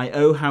goes, "I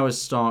owe Howard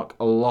Stark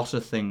a lot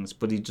of things,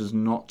 but he does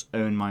not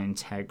own my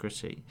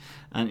integrity,"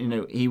 and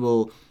he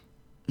will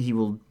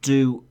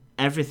do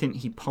everything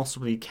he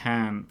possibly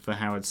can for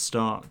Howard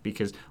Stark,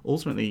 because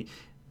ultimately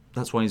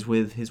that's why he's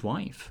with his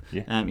wife.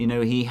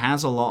 He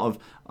has a lot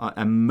of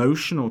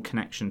emotional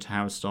connection to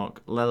Howard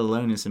Stark, let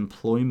alone his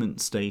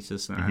employment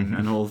status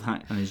and all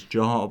that, and his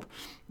job.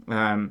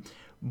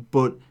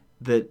 But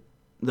that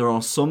there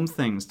are some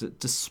things that,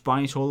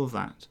 despite all of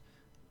that,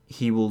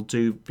 he will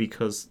do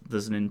because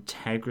there's an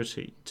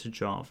integrity to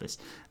Jarvis,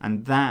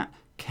 and that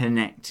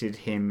connected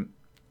him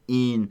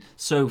in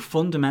so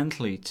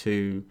fundamentally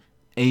to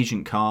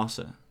Agent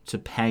Carter, to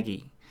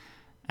Peggy,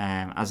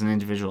 as an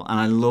individual, and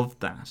I loved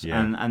that.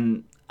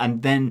 And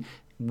then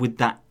with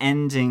that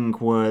ending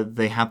where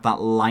they have that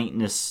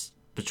lightness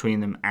between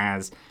them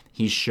as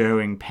he's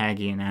showing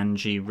Peggy and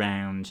Angie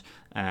round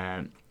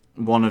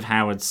one of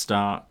Howard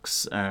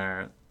Stark's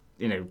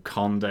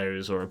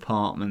condos or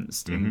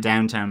apartments in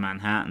downtown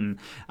Manhattan,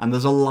 and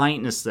there's a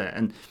lightness there,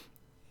 and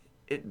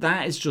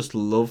that is just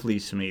lovely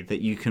to me,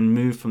 that you can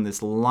move from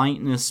this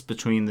lightness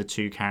between the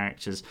two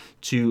characters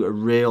to a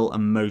real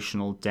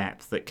emotional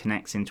depth that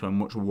connects into a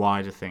much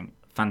wider thing.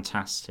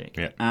 Fantastic.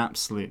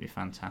 Absolutely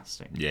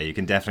fantastic. Yeah, you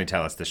can definitely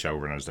tell it's the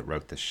showrunners that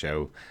wrote this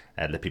show,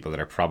 the people that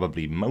are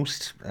probably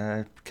most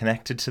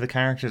connected to the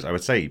characters. I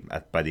would say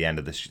by the end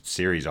of the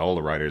series, all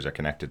the writers are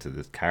connected to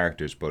the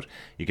characters, but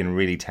you can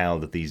really tell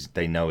that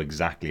they know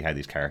exactly how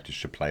these characters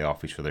should play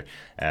off each other.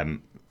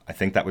 I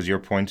think that was your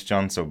point,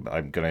 John, so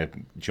I'm going to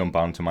jump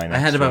on to my next one. I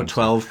had about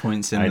 12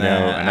 points in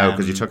there. I know,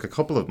 because you took a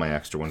couple of my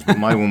extra ones, but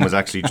my one was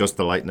actually just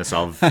the lightness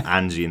of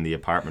Angie in the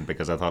apartment,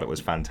 because I thought it was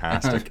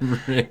fantastic.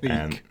 Really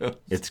good.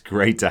 It's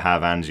great to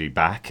have Angie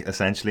back,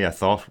 essentially. I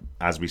thought,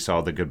 as we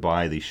saw the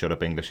goodbye, the shut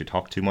up English, you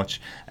talk too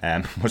much,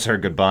 was her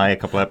goodbye a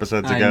couple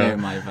episodes ago. I know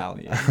my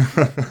value.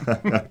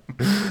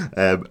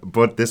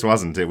 But this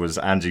wasn't. It was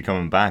Angie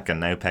coming back,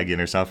 and now Peggy and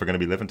herself are going to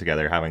be living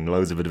together, having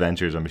loads of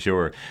adventures, I'm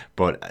sure.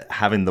 But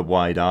having the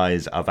wide eye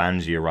surprise of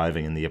Angie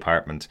arriving in the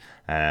apartment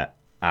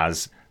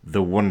as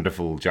the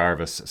wonderful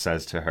Jarvis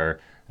says to her,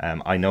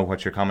 I know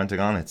what you're commenting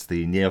on. It's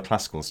the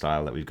neoclassical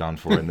style that we've gone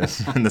for in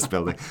this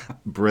building.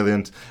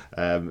 Brilliant.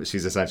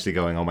 She's essentially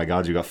going, "Oh my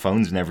God, you got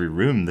phones in every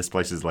room. This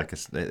place is like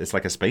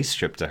a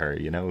spaceship to her.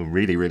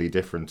 Really, really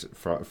different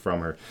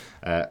from her.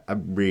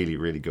 Really,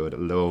 really good.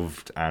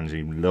 Loved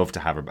Angie. Loved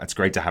to have her. It's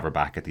great to have her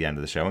back at the end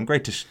of the show, and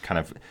great to kind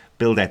of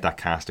build out that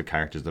cast of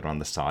characters that are on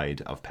the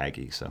side of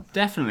Peggy. So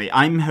definitely,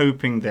 I'm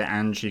hoping that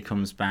Angie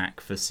comes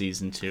back for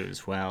season 2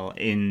 as well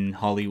in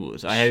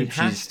Hollywood. I hope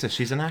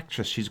she's an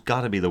actress. She's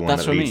got to be the one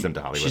that leads them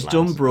to Hollywood. She's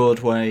done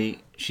Broadway.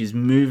 She's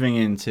moving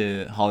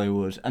into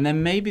Hollywood, and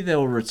then maybe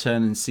they'll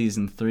return in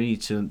season 3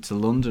 to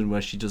London,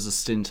 where she does a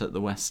stint at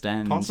the West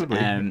End. Possibly.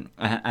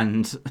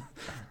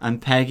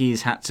 And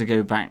Peggy's had to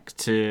go back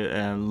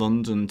to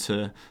London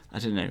to, I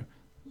don't know,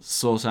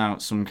 sort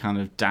out some kind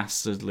of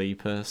dastardly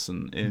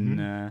person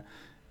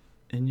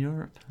in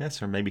Europe.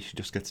 Yes, or maybe she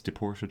just gets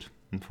deported,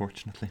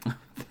 unfortunately.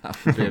 That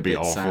would be a bit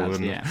awful,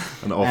 sad,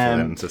 an awful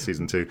end to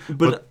season 2.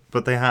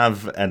 But they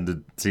have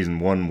ended season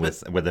 1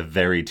 with a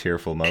very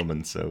tearful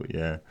moment, so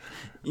yeah.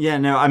 Yeah,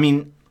 no, I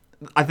mean,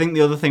 I think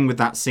the other thing with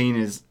that scene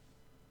is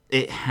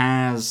it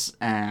has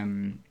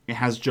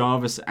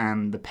Jarvis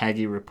and the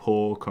Peggy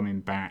rapport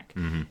coming back.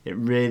 Mm-hmm. It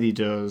really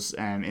does,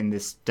 in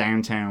this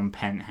downtown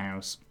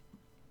penthouse.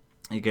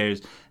 He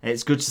goes,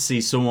 "It's good to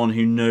see someone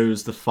who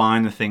knows the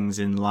finer things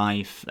in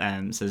life,"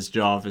 says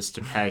Jarvis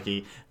to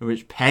Peggy,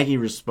 which Peggy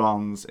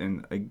responds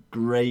in a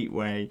great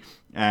way.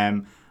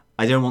 "I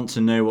don't want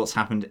to know what's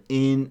happened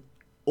in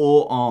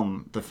or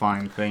on the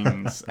fine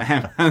things."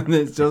 And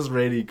it's just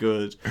really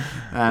good. Yes.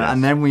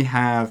 And then we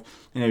have,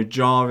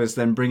 Jarvis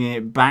then bringing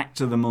it back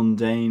to the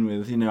mundane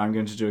with, "I'm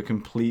going to do a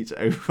complete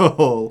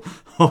overhaul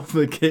of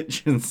the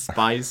kitchen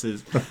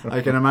spices."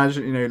 I can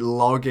imagine,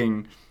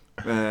 logging,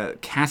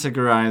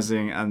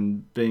 categorizing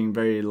and being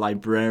very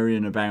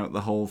librarian about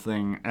the whole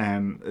thing.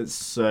 It's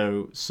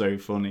so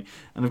funny.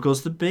 And of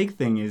course the big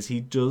thing is he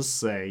does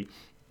say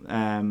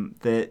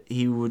that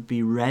he would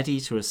be ready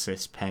to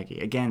assist Peggy,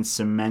 again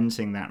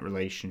cementing that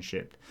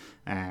relationship.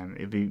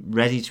 He'd be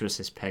ready to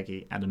assist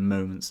Peggy at a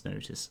moment's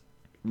notice.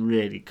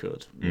 Really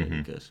good.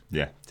 Good.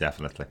 Yeah,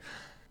 definitely.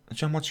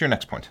 John, what's your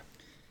next point?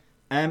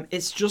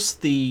 It's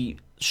just the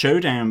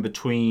showdown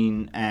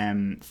between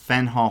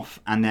Fenhoff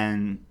and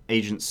then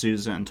Agent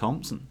Sousa and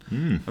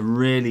Thompson. I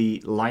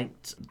really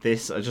liked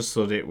this. I just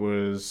thought it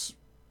was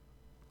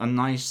a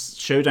nice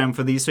showdown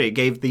for these three. It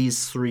gave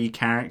these three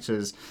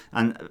characters,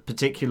 and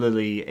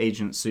particularly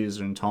Agent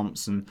Sousa and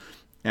Thompson,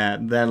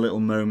 their little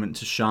moment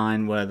to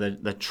shine, where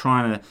they're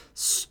trying to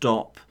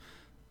stop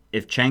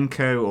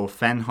Ivchenko or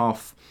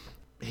Fenhoff.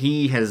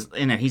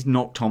 He's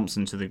knocked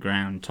Thompson to the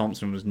ground.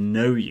 Thompson was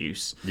no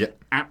use.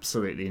 Yep.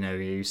 Absolutely no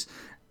use.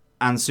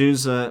 And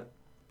Sousa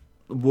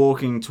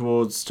walking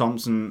towards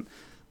Thompson.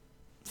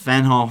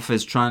 Fenhoff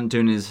is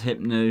doing his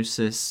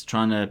hypnosis,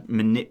 trying to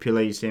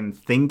manipulate him,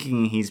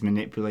 thinking he's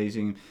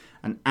manipulating him.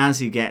 And as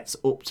he gets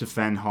up to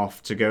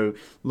Fenhoff to go,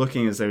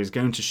 looking as though he's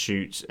going to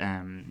shoot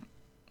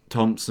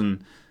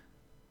Thompson,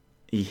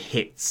 he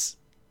hits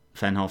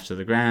Fenhoff to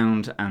the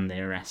ground and they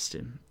arrest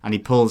him. And he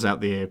pulls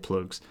out the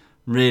earplugs.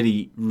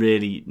 Really,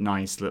 really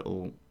nice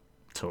little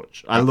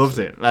touch. I loved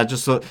it. I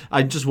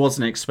just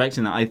wasn't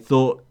expecting that. I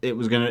thought it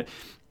was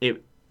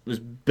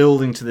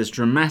building to this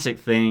dramatic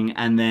thing,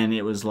 and then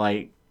it was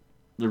like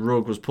the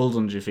rug was pulled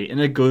under your feet in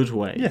a good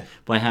way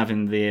by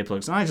having the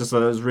earplugs. And I just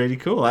thought it was really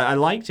cool. I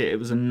liked it. It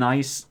was a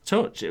nice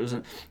touch.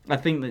 I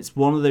think it's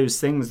one of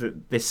those things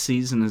that this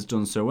season has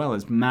done so well,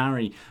 is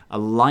marry a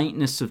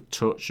lightness of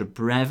touch, a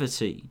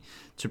brevity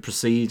to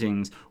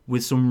proceedings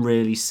with some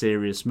really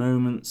serious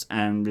moments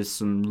and with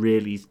some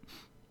really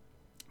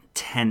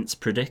tense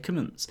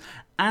predicaments,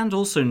 and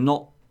also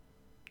not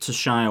to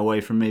shy away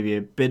from maybe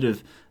a bit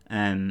of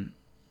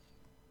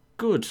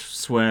good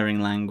swearing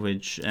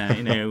language,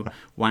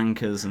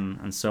 wankers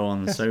and so on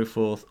and so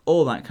forth,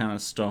 all that kind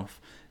of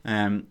stuff,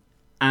 and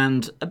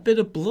a bit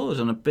of blood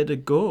and a bit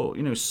of gore.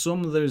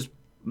 Some of those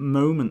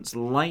moments,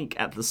 like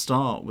at the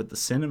start with the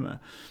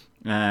cinema,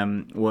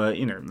 where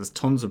there's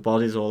tons of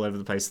bodies all over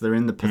the place. They're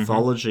in the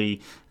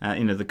pathology,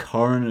 the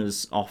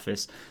coroner's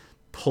office.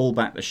 Pull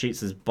back the sheets.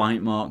 There's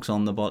bite marks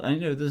on the body.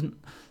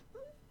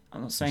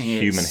 I'm not saying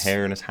it's human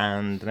hair in his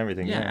hand and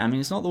everything. Yeah, I mean,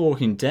 it's not The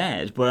Walking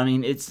Dead, but I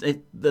mean,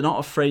 they're not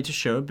afraid to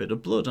show a bit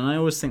of blood, and I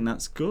always think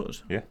that's good.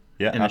 Yeah,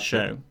 in absolutely.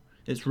 A show,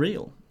 it's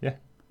real. Yeah.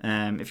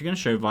 If you're going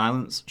to show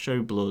violence,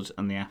 show blood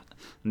and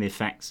the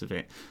effects of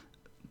it.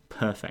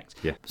 Perfect.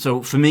 Yeah.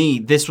 So for me,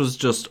 this was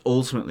just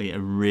ultimately a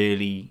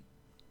really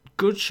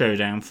good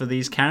showdown for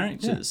these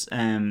characters.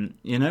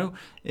 Yeah.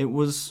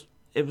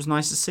 It was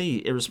nice to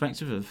see,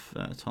 irrespective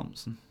of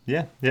Thompson.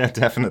 Yeah,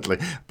 definitely.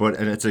 But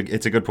it's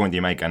a good point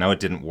you make. I know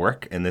it didn't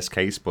work in this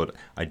case, but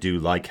I do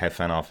like how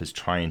Fenhoff is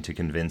trying to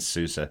convince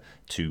Sousa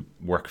to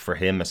work for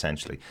him,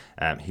 essentially.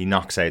 He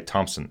knocks out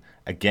Thompson.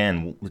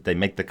 Again, they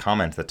make the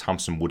comment that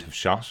Thompson would have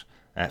shot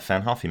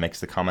Fenhoff. He makes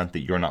the comment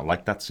that you're not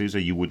like that,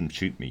 Sousa. You wouldn't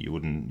shoot me. You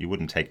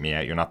wouldn't take me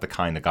out. You're not the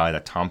kind of guy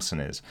that Thompson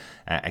is.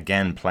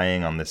 Again,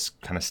 playing on this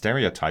kind of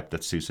stereotype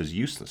that Sousa's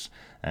useless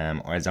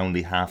or is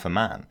only half a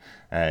man.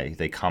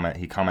 He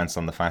comments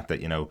on the fact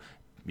that,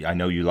 I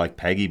know you like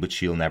Peggy, but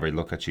she'll never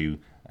look at you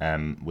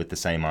with the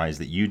same eyes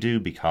that you do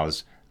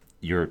because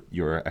you're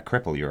a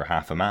cripple, you're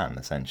half a man,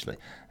 essentially.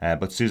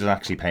 But Sousa's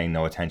actually paying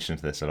no attention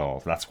to this at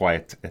all. That's why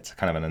it's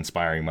kind of an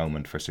inspiring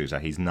moment for Sousa.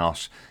 He's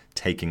not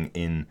taking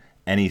in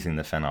anything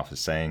that Fenhoff is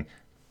saying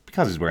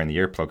because he's wearing the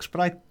earplugs.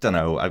 But I don't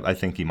know, I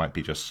think he might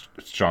be just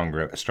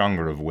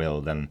stronger of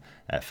will than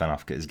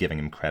Fenhoff is giving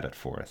him credit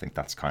for. I think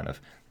that's kind of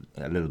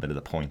a little bit of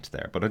the point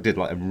there. But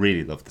I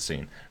really love the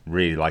scene.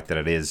 Really like that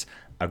it is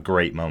a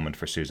great moment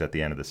for Sousa at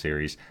the end of the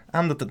series,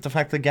 and the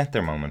fact they get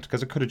their moment,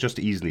 because it could have just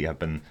easily have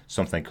been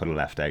something they could have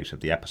left out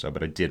of the episode,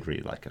 but I did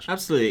really like it.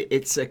 Absolutely.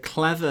 It's a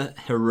clever,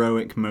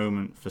 heroic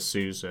moment for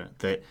Sousa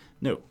that,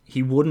 no,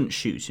 he wouldn't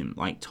shoot him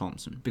like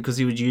Thompson, because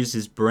he would use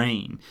his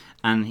brain,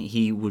 and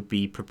he would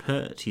be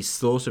prepared. He's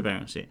thought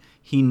about it.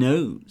 He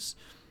knows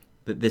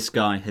that this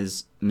guy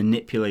has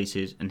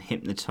manipulated and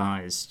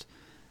hypnotized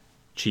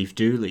Chief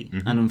Dooley.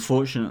 Mm-hmm. And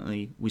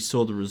unfortunately, we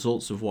saw the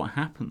results of what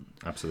happened.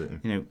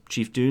 Absolutely.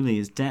 Chief Dooley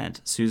is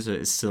dead. Sousa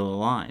is still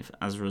alive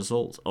as a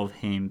result of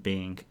him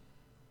being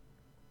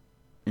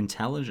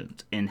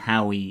intelligent in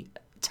how he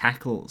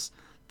tackles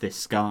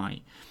this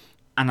guy.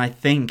 And I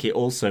think it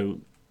also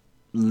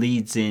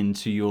leads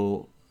into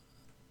your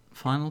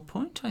final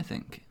point, I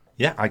think.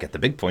 Yeah, I get the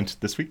big point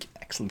this week.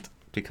 Excellent.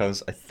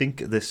 Because I think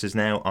this is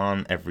now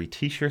on every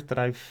T-shirt that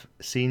I've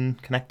seen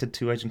connected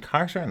to Agent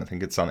Carter, and I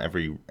think it's on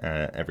every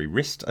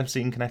wrist I've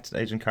seen connected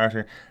to Agent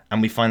Carter,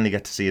 and we finally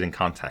get to see it in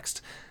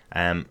context.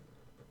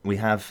 We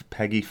have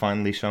Peggy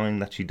finally showing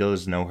that she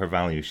does know her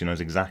value. She knows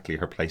exactly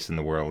her place in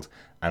the world,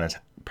 and is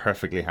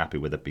perfectly happy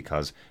with it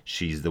because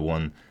she's the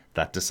one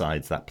that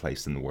decides that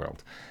place in the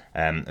world.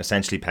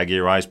 Essentially, Peggy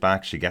arrives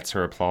back. She gets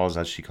her applause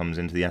as she comes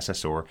into the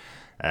SSR.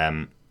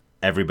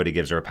 Everybody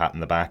gives her a pat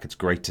on the back. It's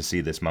great to see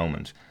this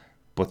moment.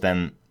 But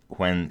then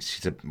when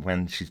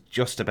she's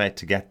just about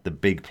to get the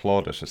big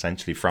plaudit,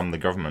 essentially, from the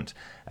government,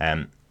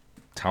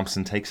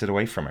 Thompson takes it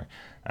away from her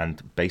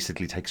and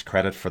basically takes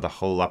credit for the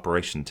whole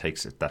operation,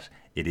 takes it that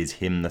it is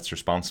him that's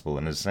responsible,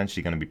 and is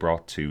essentially going to be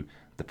brought to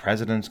the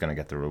president, going to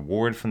get the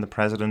reward from the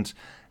president.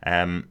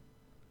 And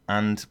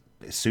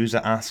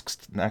Sousa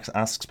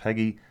asks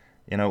Peggy,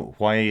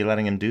 why are you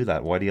letting him do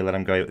that? Why do you let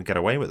him get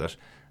away with it?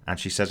 And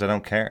she says, I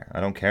don't care. I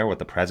don't care what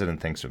the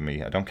president thinks of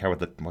me. I don't care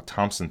what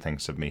Thompson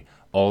thinks of me.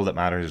 All that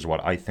matters is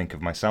what I think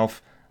of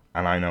myself,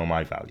 and I know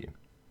my value.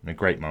 A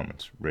great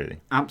moment, really.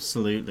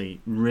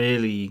 Absolutely.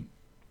 Really.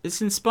 It's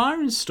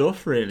inspiring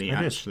stuff, really, it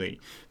actually. Is.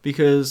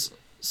 Because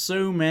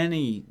so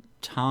many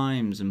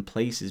times and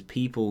places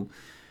people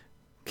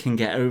can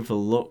get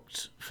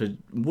overlooked for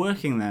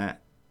working their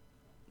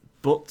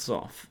butts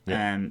off,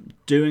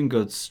 doing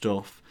good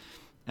stuff.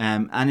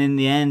 And in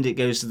the end, it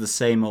goes to the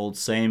same old,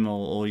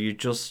 or you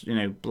just,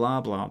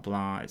 blah, blah,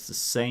 blah. It's the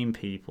same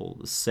people,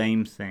 the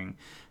same thing,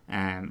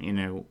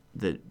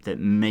 that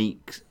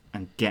makes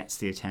and gets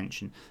the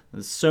attention.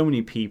 There's so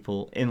many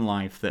people in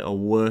life that are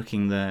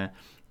working there,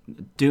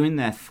 doing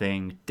their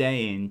thing,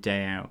 day in,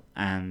 day out,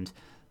 and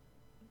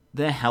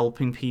they're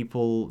helping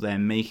people, they're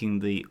making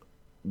the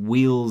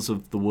wheels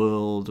of the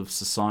world, of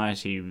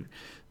society,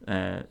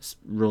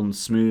 run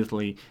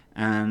smoothly,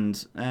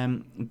 and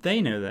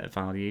they know their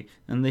value,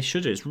 and they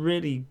should. It's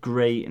really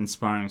great,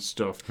 inspiring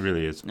stuff. It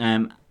really is.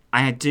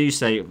 I do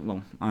say,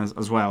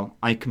 as well,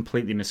 I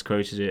completely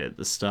misquoted it at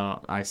the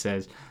start. I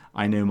said,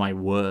 I know my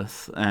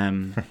worth.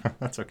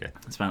 That's okay.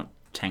 It's about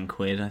 10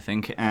 quid, I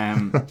think.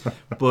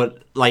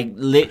 But,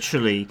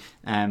 literally,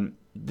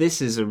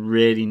 this is a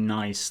really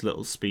nice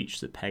little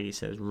speech that Peggy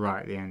says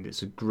right at the end.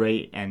 It's a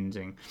great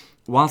ending.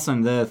 Whilst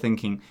I'm there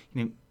thinking,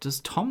 does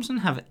Thompson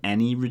have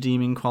any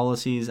redeeming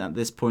qualities at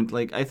this point?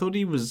 I thought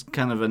he was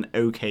kind of an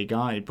okay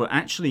guy, but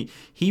actually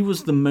he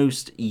was the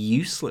most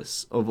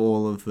useless of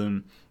all of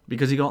them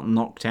because he got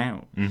knocked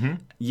out. Mm-hmm.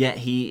 Yet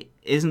he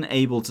isn't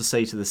able to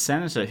say to the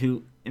senator,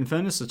 who, in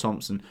fairness to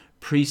Thompson,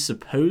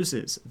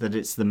 presupposes that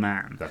it's the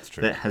man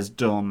that has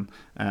done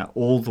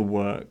all the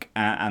work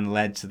and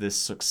led to this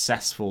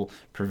successful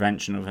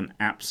prevention of an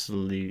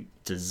absolute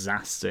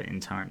disaster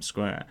in Times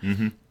Square.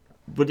 Mm-hmm.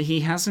 But he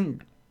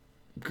hasn't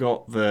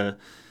got the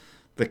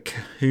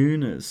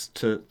kahunas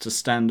to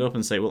stand up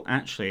and say, well,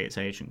 actually, it's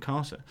Agent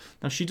Carter.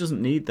 Now, she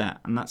doesn't need that,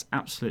 and that's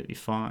absolutely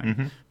fine.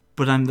 Mm-hmm.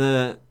 But I'm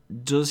there.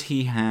 Does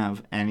he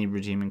have any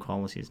redeeming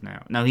qualities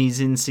now? Now, he's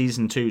in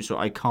season 2, so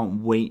I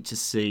can't wait to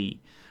see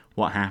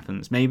what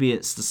happens. Maybe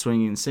it's the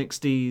swinging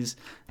 60s,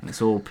 and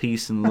it's all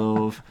peace and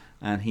love,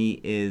 and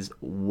he is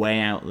way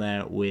out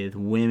there with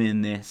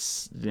women.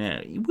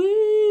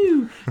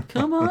 Woo!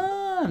 Come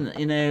on!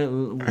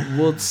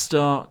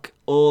 Woodstock,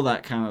 all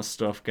that kind of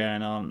stuff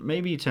going on.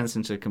 Maybe he turns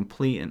into a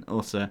complete and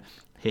utter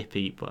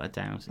hippie, but I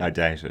doubt it. I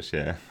doubt it,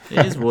 yeah.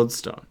 It is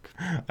Woodstock.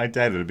 I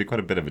doubt it. It'd be quite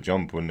a bit of a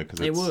jump, wouldn't it?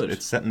 Because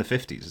it's set in the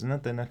 50s, isn't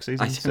it, the next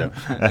season?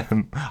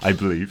 I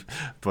believe.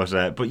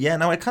 But yeah,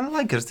 no, I kind of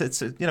like it.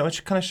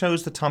 It kind of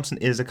shows that Thompson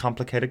is a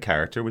complicated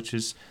character, which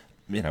is,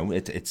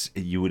 it's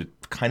you would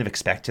kind of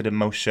expect it in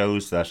most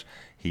shows that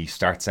he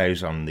starts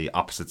out on the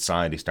opposite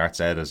side. He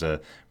starts out as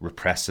a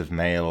repressive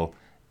male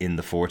in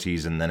the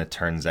 40s, and then it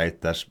turns out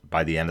that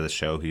by the end of the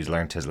show he's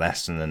learnt his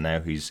lesson and now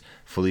he's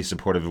fully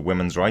supportive of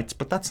women's rights.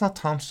 But that's not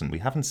Thompson. We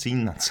haven't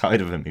seen that side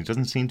of him. He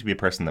doesn't seem to be a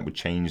person that would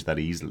change that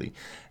easily.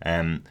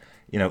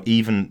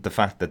 Even the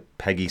fact that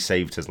Peggy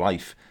saved his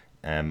life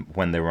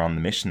when they were on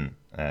the mission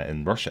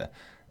in Russia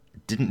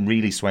didn't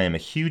really sway him a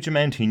huge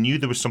amount. He knew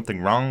there was something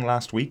wrong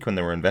last week when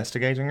they were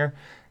investigating her.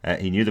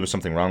 He knew there was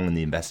something wrong in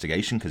the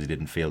investigation because he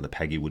didn't feel that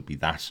Peggy would be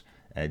that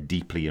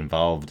deeply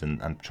involved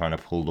and trying to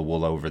pull the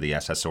wool over the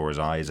SSR's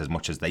eyes as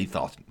much as they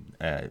thought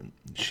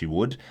she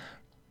would.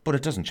 But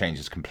it doesn't change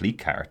his complete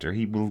character.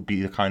 He will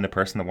be the kind of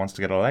person that wants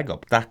to get a leg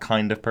up. That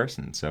kind of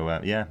person. So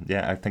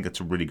I think it's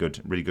a really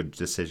good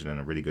decision and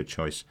a really good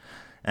choice.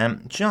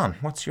 John,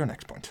 what's your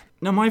next point?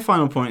 Now, my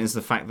final point is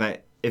the fact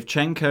that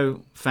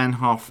Ivchenko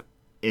Fenhoff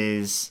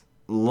is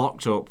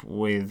locked up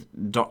with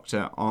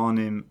Dr.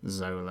 Arnim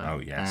Zola. Oh,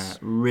 yes.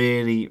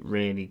 Really,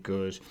 really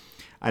good.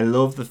 I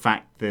love the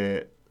fact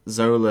that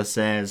Zola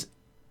says,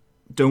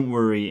 don't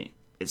worry,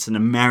 it's an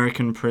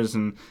American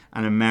prison,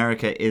 and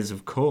America is,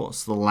 of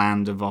course, the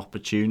land of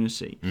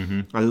opportunity.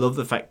 Mm-hmm. I love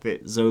the fact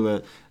that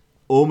Zola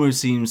almost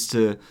seems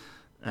to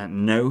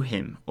know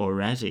him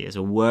already, is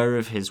aware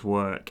of his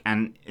work,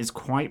 and is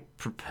quite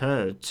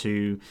prepared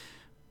to,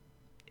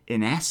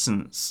 in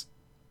essence,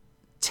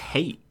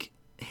 take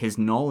his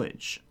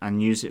knowledge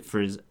and use it for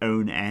his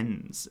own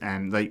ends.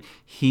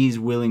 He's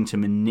willing to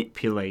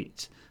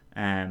manipulate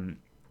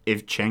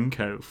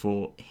Ivchenko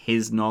for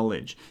his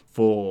knowledge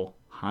for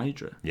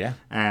Hydra. Yeah.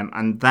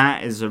 And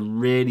that is a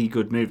really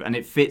good move, and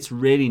it fits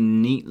really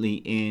neatly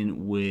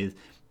in with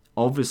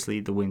obviously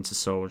the Winter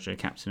Soldier,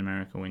 Captain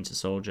America Winter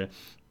Soldier.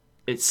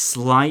 It's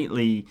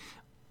slightly,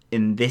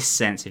 in this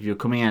sense, if you're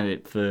coming at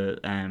it for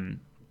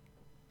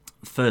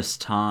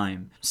first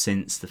time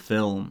since the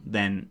film,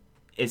 then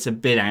it's a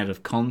bit out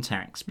of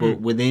context, but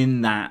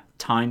within that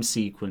time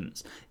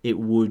sequence, it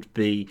would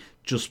be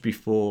just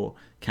before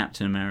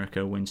Captain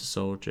America Winter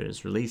Soldier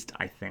is released,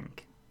 I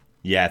think.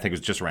 Yeah, I think it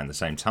was just around the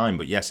same time.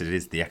 But yes, it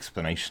is the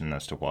explanation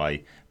as to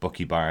why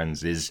Bucky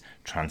Barnes is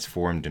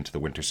transformed into the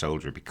Winter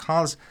Soldier,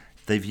 because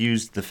they've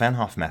used the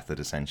Fenhoff method,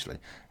 essentially,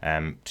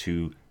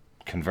 to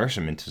convert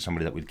him into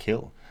somebody that we'd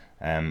kill.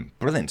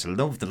 Brilliant. I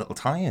love the little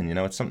tie-in.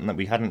 It's something that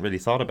we hadn't really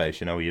thought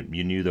about. You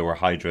knew there were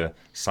Hydra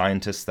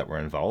scientists that were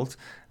involved,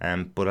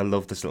 but I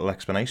love this little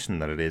explanation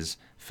that it is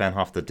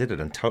Fenhoff that did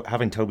it. And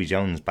having Toby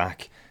Jones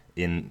back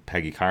in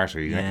Peggy Carter,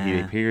 he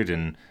appeared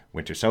in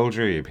Winter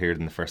Soldier, he appeared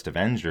in the first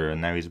Avenger, and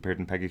now he's appeared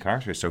in Peggy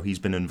Carter. So he's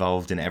been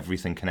involved in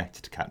everything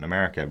connected to Captain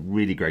America.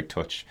 Really great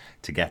touch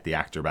to get the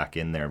actor back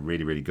in there.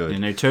 Really, really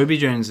good. Toby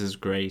Jones is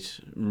great.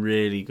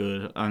 Really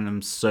good. And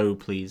I'm so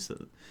pleased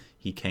that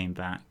he came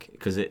back,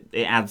 because it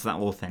adds that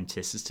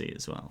authenticity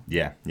as well.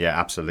 Yeah,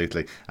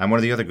 absolutely. And one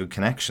of the other good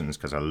connections,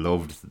 because I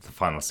loved the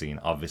final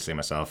scene, obviously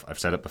myself, I've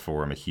said it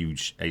before, I'm a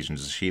huge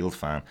Agents of S.H.I.E.L.D.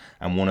 fan,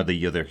 and one of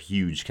the other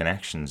huge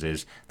connections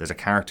is there's a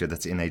character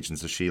that's in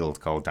Agents of S.H.I.E.L.D.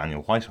 called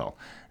Daniel Whitehall,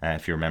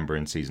 if you remember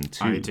in Season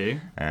 2. I do.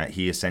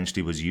 He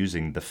essentially was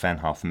using the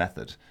Fenhoff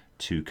method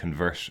to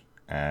convert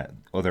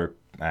other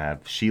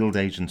S.H.I.E.L.D.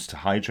 agents to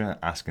Hydra,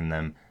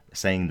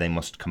 saying they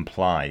must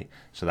comply.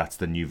 So that's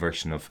the new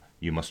version of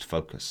you must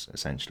focus,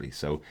 essentially.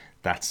 So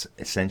that's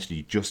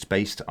essentially just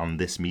based on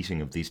this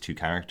meeting of these two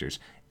characters.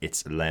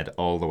 It's led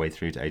all the way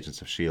through to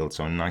Agents of S.H.I.E.L.D.,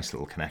 so a nice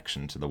little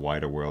connection to the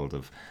wider world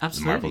of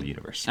the Marvel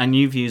Universe. And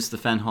you've used the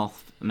Fenhoff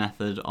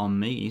method on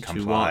me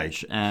to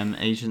watch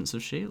Agents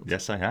of S.H.I.E.L.D.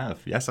 Yes,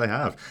 I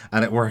have.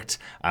 And it worked,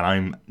 and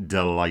I'm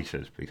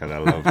delighted, because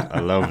I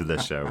loved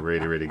this show.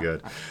 Really, really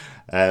good.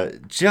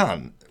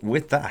 John,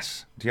 with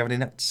that, do you have any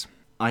notes?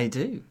 I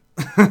do.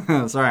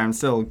 Sorry, I'm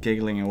still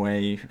giggling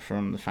away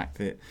from the fact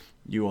that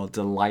you are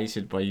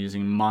delighted by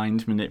using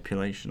mind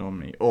manipulation on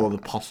me, or the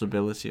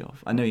possibility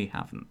of. I know you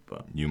haven't,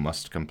 but... You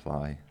must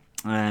comply.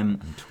 I'm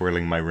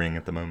twirling my ring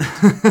at the moment.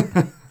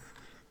 I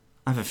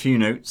have a few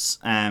notes,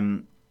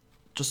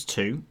 just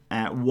two.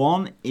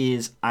 One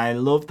is, I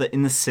love that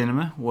in the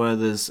cinema, where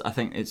I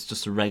think it's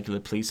just a regular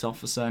police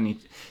officer, and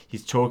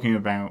he's talking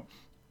about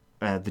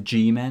the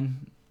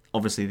G-Men,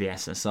 obviously the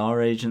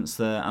SSR agents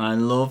there, and I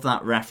love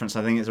that reference.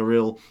 I think it's a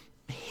real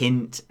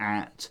hint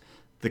at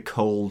the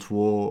Cold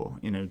War,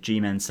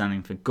 G-men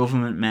standing for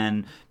government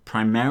men,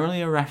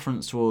 primarily a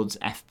reference towards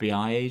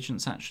FBI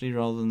agents, actually,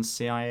 rather than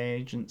CIA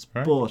agents.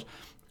 Right. But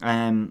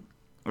I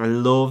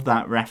love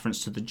that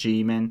reference to the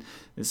G-men.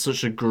 It's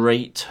such a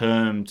great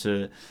term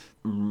to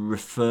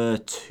refer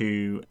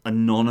to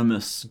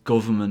anonymous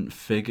government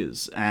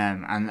figures,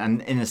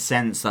 and in a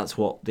sense that's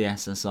what the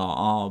SSR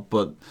are,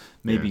 but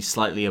maybe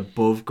slightly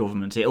above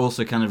government. It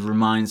also kind of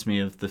reminds me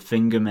of the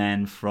Finger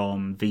Men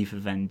from V for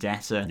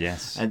Vendetta.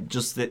 Yes.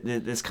 Just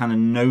this kind of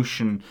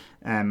notion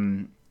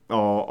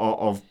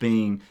of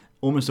being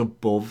almost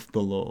above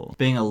the law,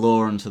 being a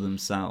law unto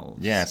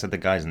themselves. Yeah, it's like the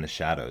guys in the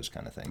shadows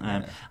kind of thing.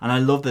 Yeah. And I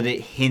love that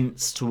it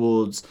hints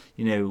towards,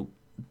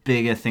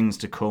 bigger things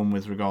to come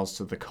with regards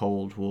to the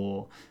Cold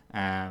War.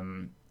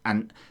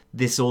 And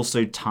this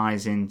also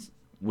ties in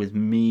with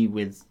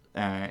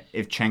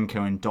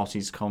Ivchenko and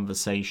Dottie's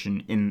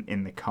conversation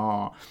in the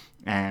car.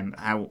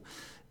 How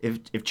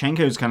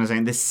Ivchenko's kind of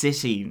saying, this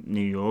city,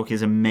 New York,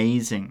 is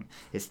amazing.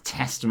 It's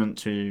testament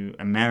to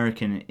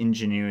American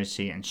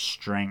ingenuity and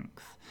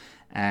strength.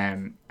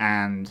 And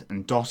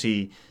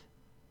Dottie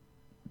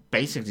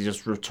basically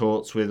just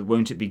retorts with,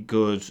 won't it be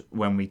good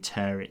when we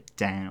tear it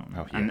down?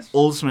 Oh, yes. And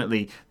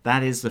ultimately,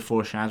 that is the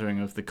foreshadowing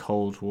of the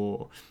Cold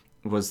War,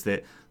 was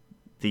that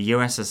the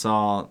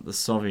USSR, the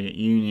Soviet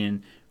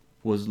Union,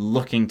 was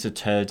looking to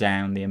tear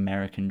down the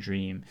American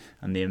dream,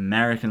 and the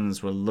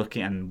Americans were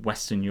looking, and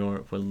Western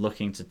Europe were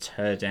looking to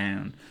tear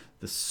down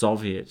the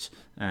Soviet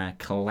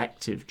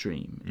collective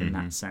dream in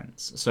that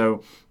sense.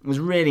 So it was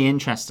really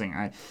interesting.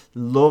 I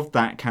loved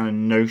that kind of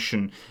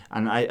notion,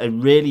 and I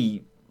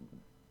really,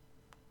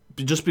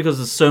 just because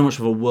there's so much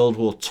of a World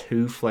War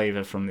II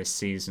flavour from this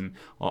season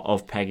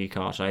of Peggy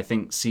Carter, I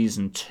think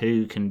season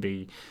 2 can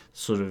be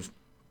sort of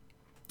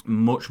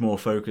much more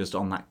focused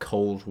on that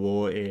Cold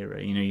War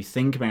era. You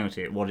think about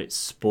it, what it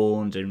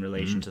spawned in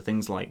relation to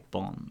things like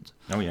Bond,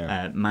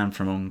 Man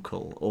from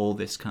U.N.C.L.E., all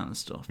this kind of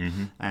stuff.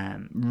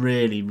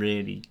 Really,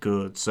 really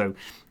good. So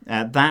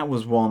that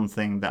was one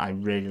thing that I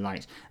really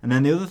liked. And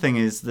then the other thing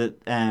is that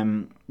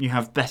you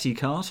have Betty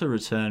Carter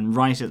return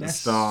right at the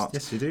start.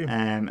 Yes, you do.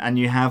 And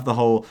you have the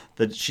whole,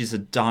 that she's a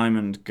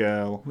diamond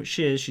girl, which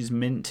she is, she's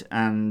mint,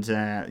 and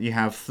you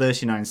have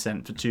 39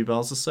 cents for 2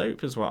 bars of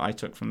soap is what I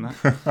took from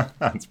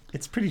that.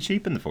 It's pretty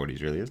cheap in the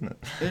 40s, really, isn't it?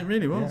 It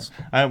really was.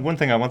 Yeah. One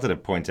thing I wanted to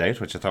point out,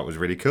 which I thought was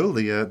really cool,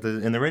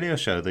 in the radio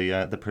show,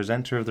 the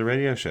presenter of the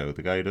radio show,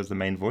 the guy who does the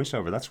main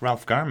voiceover, that's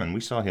Ralph Garman.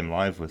 We saw him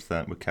live with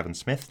Kevin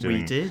Smith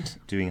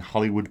doing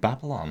Hollywood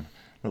Babylon.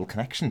 Little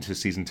connection to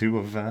season 2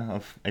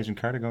 of Agent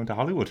Carter going to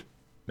Hollywood.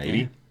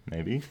 Maybe.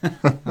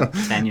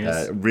 10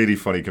 years. Really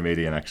funny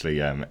comedian, actually.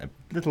 A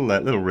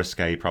little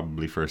risque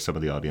probably for some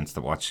of the audience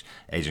that watch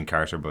Agent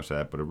Carter, but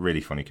a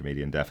really funny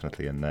comedian,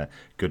 definitely, and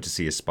good to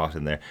see his spot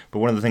in there. But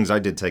one of the things I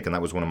did take, and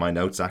that was one of my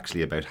notes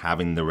actually, about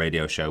having the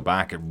radio show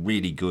back, a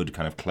really good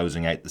kind of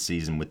closing out the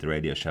season with the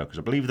radio show, because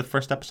I believe the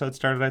first episode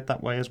started out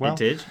that way as well. It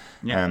did,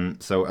 yeah.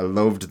 So I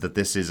loved that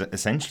this is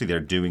essentially, they're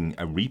doing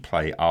a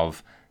replay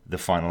of the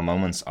final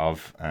moments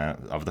of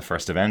the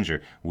first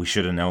Avenger. We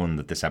should have known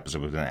that this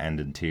episode was going to end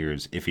in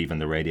tears, if even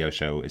the radio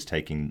show is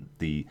taking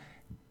the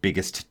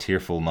biggest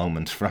tearful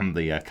moment from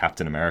the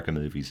Captain America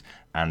movies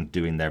and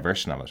doing their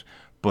version of it.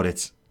 But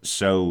it's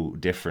so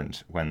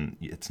different when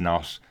it's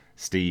not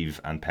Steve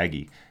and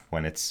Peggy,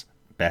 when it's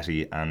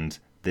Betty and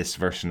this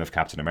version of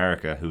Captain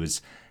America who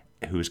is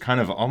kind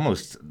of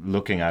almost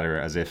looking at her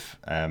as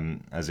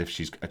if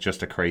she's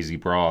just a crazy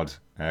broad,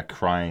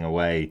 crying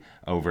away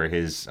over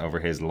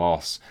his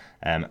loss.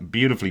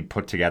 Beautifully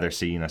put together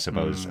scene, I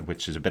suppose,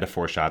 which is a bit of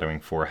foreshadowing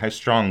for how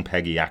strong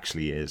Peggy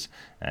actually is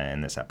in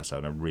this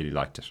episode. I really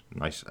liked it.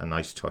 A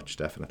nice touch,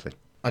 definitely.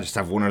 I just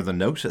have one other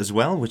note as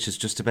well, which is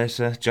just about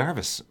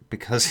Jarvis,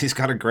 because he's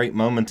got a great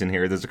moment in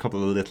here. There's a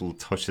couple of little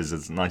touches.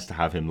 It's nice to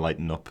have him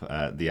lighten up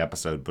the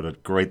episode, but a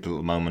great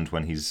little moment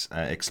when he's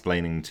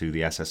explaining to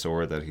the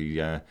SSR that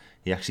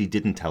he actually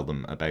didn't tell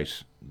them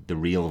about the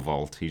real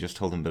vault. He just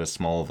told them about a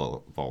small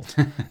vault.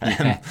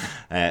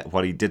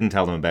 What he didn't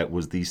tell them about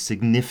was the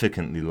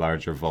significantly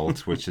larger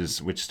vault, which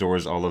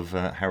stores all of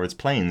Howard's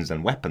planes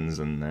and weapons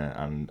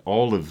and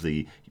all of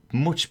the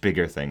much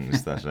bigger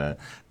things that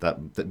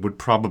would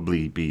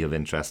probably be of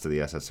interest to the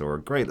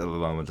SSR. Great little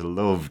moment. I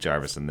love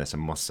Jarvis in this. I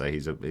must say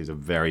he's a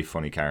very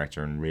funny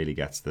character and really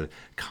gets the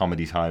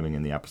comedy timing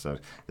in the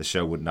episode. The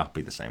show would not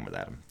be the same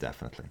without him,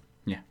 definitely.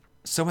 Yeah.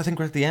 So I think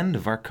we're at the end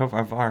of our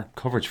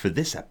coverage for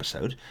this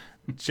episode.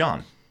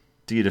 John,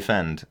 do you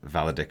defend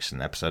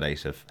Valediction, episode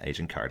 8 of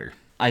Agent Carter?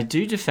 I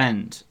do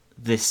defend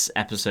this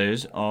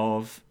episode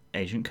of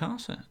Agent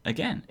Carter.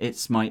 Again,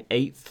 it's my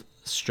 8th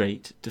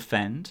straight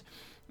defend.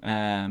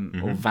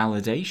 Or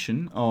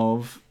validation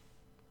of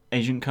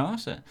Agent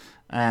Carter.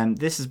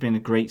 This has been a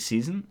great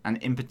season, and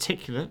in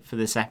particular for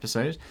this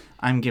episode,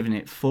 I'm giving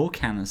it 4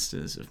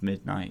 canisters of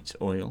midnight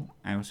oil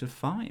out of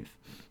 5.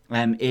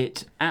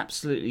 It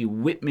absolutely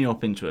whipped me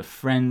up into a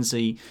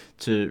frenzy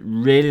to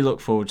really look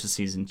forward to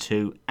season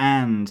 2,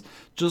 and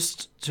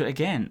just to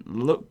again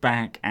look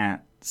back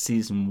at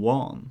season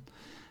 1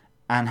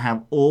 and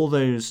have all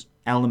those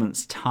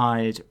elements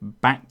tied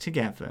back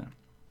together.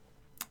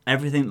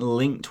 Everything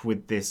linked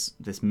with this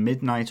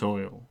midnight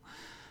oil.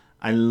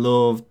 I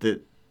loved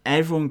that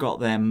everyone got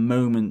their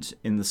moment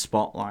in the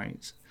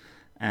spotlight,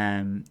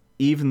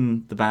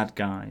 even the bad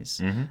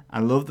guys. I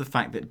love the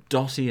fact that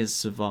Dottie has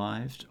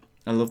survived.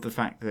 I love the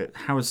fact that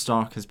Howard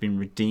Stark has been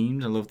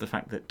redeemed. I love the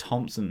fact that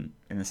Thompson,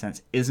 in a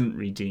sense, isn't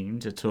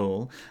redeemed at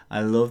all.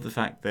 I love the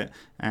fact that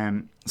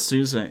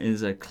Sousa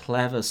is a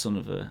clever son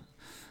of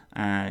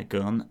a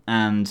gun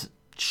and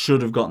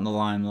should have gotten the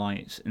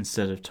limelight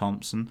instead of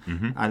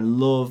Thompson. I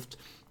loved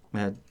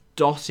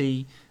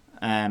Dottie,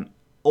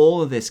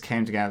 all of this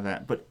came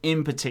together. But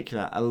in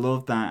particular, I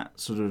love that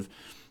sort of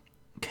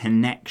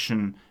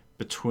connection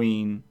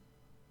between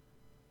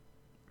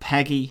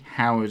Peggy,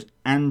 Howard,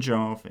 and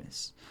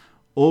Jarvis,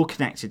 all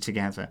connected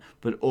together,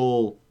 but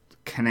all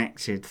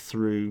connected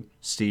through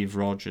Steve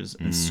Rogers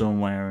in some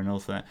way or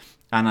another.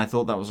 And I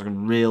thought that was like a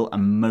real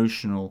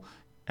emotional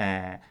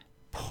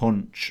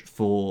punch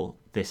for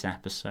this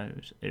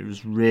episode. It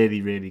was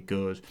really, really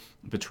good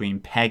between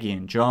Peggy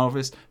and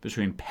Jarvis,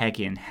 between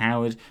Peggy and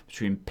Howard,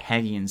 between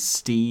Peggy and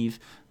Steve.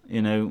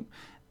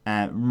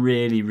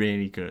 Really,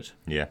 really good.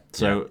 Yeah.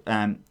 So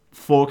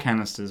 4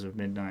 canisters of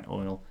Midnight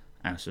Oil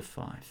out of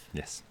 5.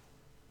 Yes.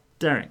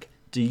 Derek,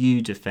 do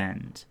you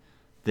defend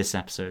this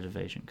episode of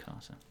Agent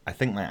Carter? I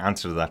think my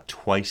answer to that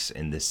twice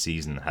in this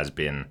season has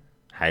been,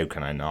 how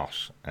can I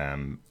not?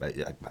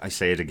 I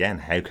say it again,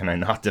 how can I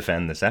not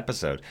defend this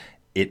episode?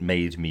 It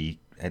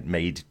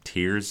made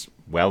tears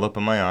well up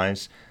in my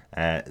eyes,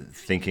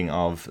 thinking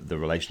of the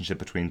relationship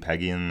between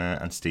Peggy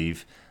and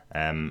Steve.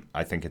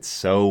 I think it's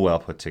so well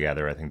put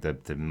together. I think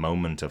the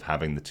moment of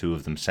having the two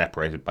of them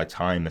separated by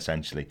time,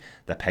 essentially,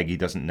 that Peggy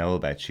doesn't know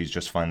about. She's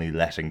just finally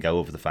letting go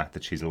of the fact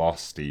that she's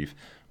lost Steve.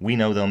 We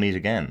know they'll meet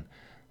again.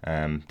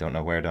 Don't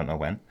know where, don't know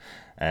when.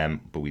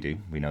 But we do.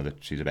 We know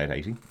that she's about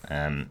 80.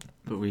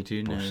 But we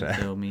do know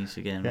they'll meet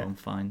again one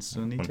fine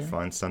sunny day. One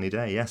fine sunny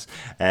day, yes.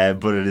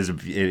 But it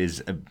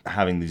is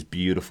having these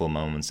beautiful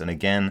moments. And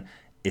again,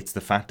 it's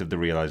the fact of the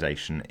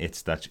realization.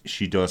 It's that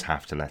she does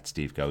have to let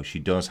Steve go. She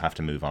does have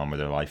to move on with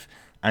her life.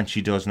 And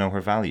she does know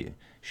her value.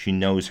 She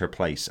knows her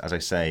place. As I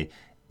say,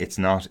 it's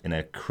not in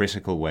a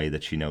critical way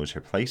that she knows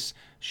her place.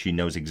 She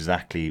knows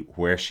exactly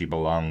where she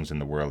belongs in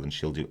the world, and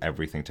she'll do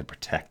everything to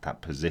protect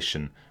that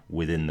position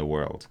within the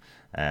world.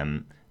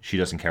 She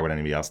doesn't care what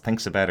anybody else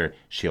thinks about her.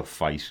 She'll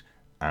fight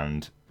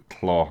and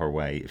claw her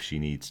way if she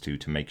needs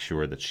to make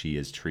sure that she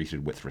is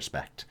treated with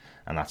respect.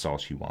 And that's all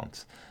she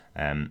wants.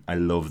 I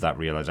love that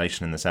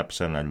realization in this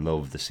episode, and I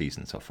love the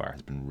season so far.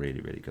 It's been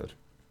really, really good.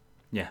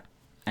 Yeah,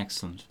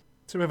 excellent.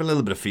 So we have a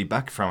little bit of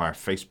feedback from our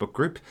Facebook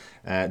group.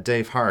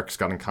 Dave Harks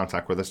got in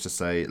contact with us to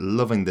say,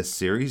 loving this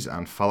series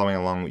and following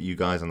along with you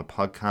guys on the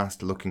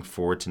podcast. Looking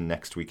forward to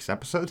next week's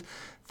episode.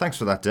 Thanks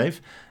for that, Dave.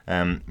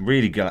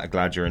 Really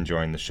glad you're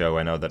enjoying the show.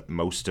 I know that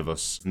most of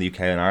us in the UK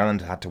and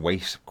Ireland had to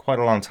wait quite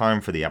a long time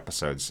for the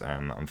episodes,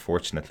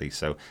 unfortunately.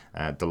 So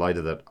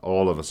delighted that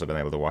all of us have been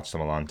able to watch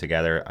them along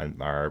together.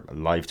 Our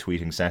live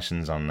tweeting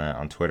sessions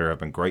on Twitter have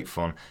been great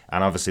fun.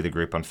 And obviously the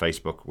group on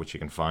Facebook, which you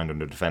can find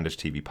under Defenders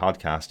TV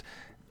Podcast,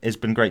 it's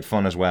been great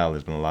fun as well.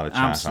 There's been a lot of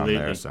chat on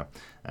there, so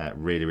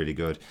really, really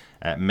good.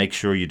 Make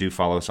sure you do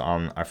follow us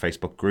on our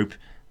Facebook group,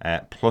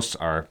 plus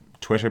our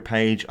Twitter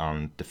page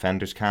on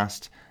Defenders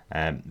Cast,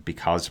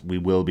 because we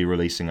will be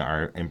releasing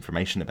our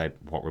information about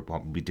what we'll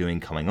be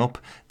doing coming up.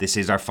 This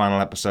is our final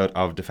episode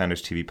of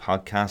Defenders TV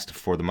Podcast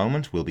for the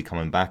moment. We'll be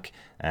coming back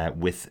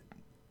with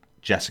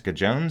Jessica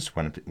Jones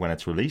when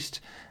it's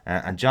released.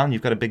 And John,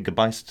 you've got a big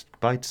goodbye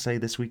to say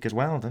this week as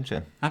well, don't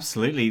you?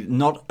 Absolutely.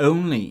 Not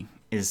only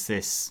is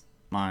this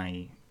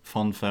my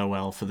fond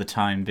farewell for the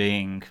time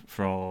being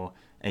for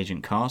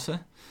Agent Carter,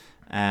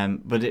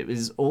 but it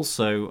was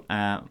also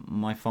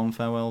my fond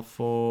farewell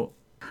for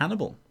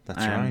Hannibal.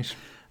 That's right.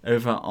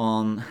 Over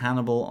on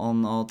Hannibal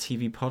on our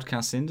TV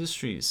Podcast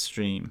Industries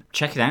stream.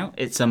 Check it out.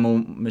 It's a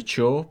more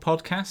mature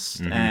podcast.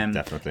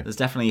 Definitely. There's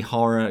definitely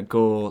horror,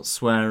 gore,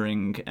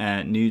 swearing,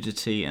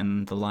 nudity,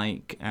 and the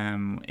like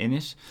in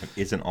it.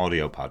 It's an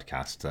audio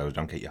podcast, so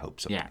don't get your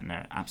hopes up. Yeah,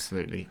 no,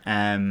 absolutely.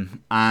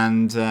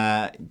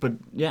 But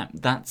yeah,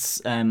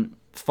 that's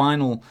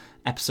final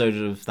episode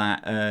of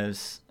that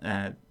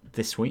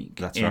this week.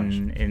 That's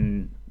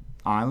in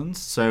Ireland.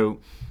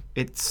 So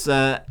it's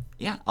a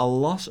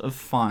lot of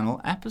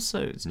final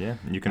episodes. Yeah,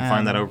 and you can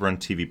find that over on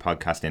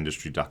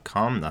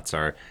tvpodcastindustry.com. That's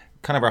our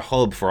kind of our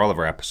hub for all of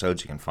our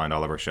episodes. You can find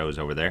all of our shows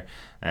over there.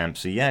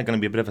 So yeah, going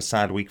to be a bit of a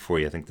sad week for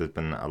you. I think there's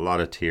been a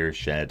lot of tears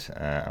shed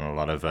and a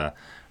lot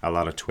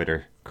of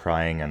Twitter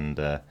crying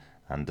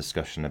and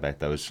discussion about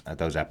those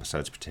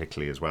episodes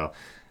particularly as well.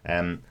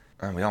 And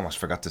we almost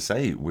forgot to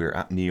say, we're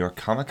at New York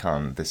Comic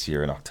Con this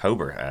year in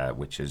October,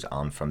 which is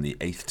on from the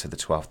 8th to the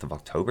 12th of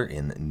October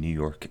in New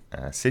York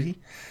City.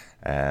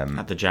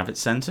 At the Javits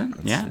Centre,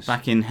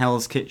 back in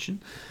Hell's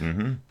Kitchen.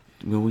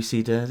 Mm-hmm. Will we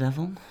see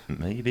Daredevil?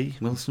 Maybe.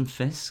 Wilson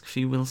Fisk, a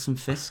few Wilson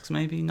Fisks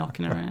maybe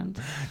knocking around.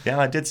 Yeah,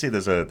 I did see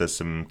there's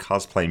some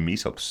cosplay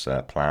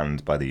meetups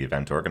planned by the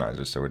event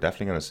organisers, so we're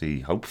definitely going to see,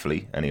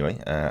 hopefully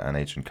anyway, an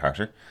Agent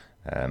Carter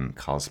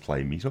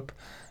cosplay meetup.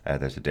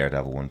 There's a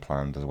Daredevil one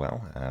planned as well,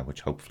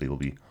 which hopefully will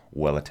be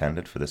well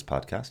attended for this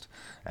podcast.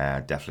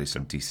 Definitely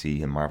some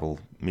DC and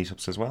Marvel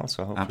meetups as well,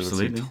 so hopefully we'll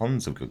see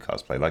tons of good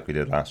cosplay like we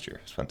did last year.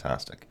 It's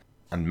fantastic.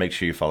 And make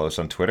sure you follow us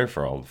on Twitter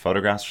for all the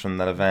photographs from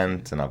that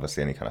event and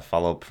obviously any kind of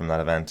follow-up from that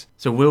event.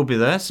 So we'll be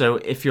there. So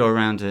if you're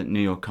around at New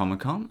York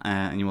Comic Con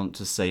and you want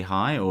to say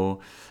hi or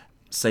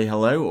say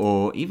hello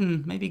or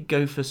even maybe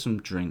go for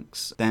some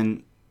drinks,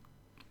 then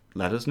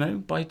let us know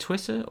by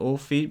Twitter or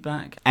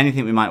feedback.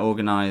 Anything we might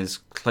organise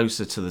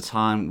closer to the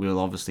time, we'll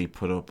obviously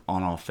put up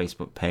on our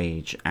Facebook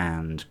page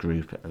and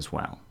group as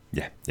well.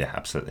 Yeah,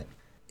 absolutely.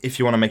 If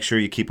you want to make sure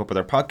you keep up with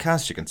our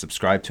podcast, you can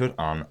subscribe to it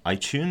on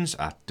iTunes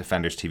at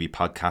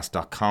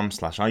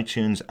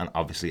defenderstvpodcast.com/iTunes, and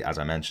obviously, as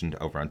I mentioned,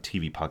 over on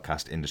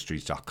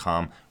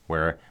tvpodcastindustries.com,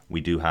 where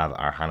we do have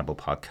our Hannibal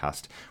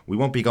podcast. We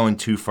won't be going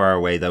too far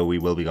away, though. We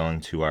will be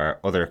going to our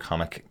other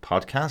comic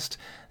podcast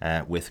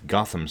with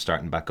Gotham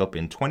starting back up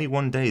in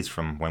 21 days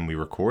from when we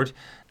record.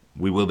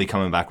 We will be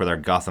coming back with our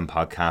Gotham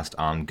podcast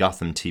on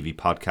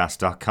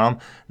gothamtvpodcast.com.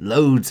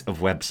 Loads of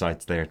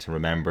websites there to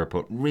remember,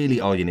 but really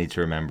all you need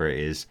to remember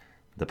is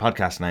the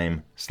podcast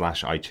name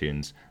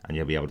 /iTunes, and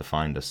you'll be able to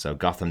find us. So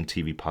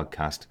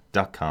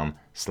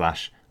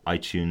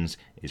gothamtvpodcast.com/iTunes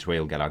is where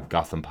you'll get our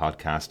Gotham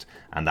podcast,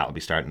 and that will be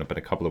starting up in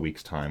a couple of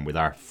weeks' time with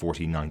our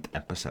 49th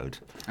episode.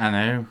 I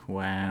know,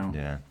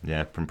 wow.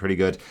 Yeah, been pretty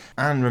good.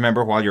 And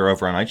remember, while you're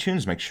over on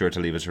iTunes, make sure to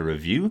leave us a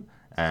review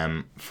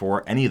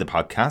for any of the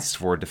podcasts,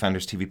 for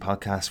Defenders TV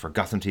Podcast, for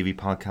Gotham TV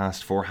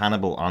Podcast, for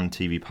Hannibal on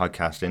TV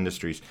Podcast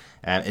Industries.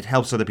 It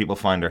helps other people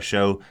find our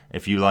show.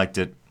 If you liked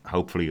it,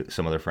 hopefully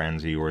some other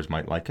friends of yours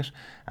might like it,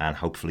 and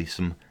hopefully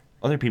some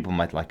other people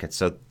might like it.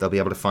 So they'll be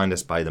able to find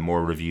us by the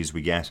more reviews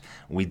we get.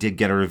 We did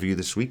get a review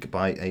this week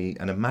by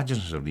an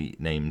imaginatively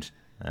named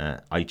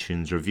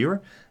iTunes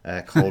reviewer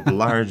called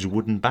Large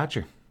Wooden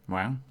Badger.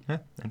 Wow. Yeah,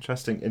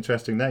 interesting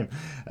name.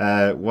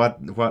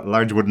 What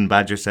Large Wooden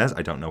Badger says,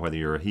 I don't know whether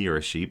you're a he or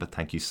a she, but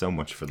thank you so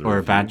much for the review. Or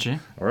a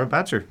badger. Or a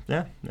badger,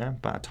 yeah,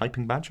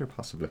 typing badger,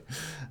 possibly.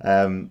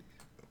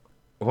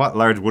 What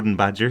Large Wooden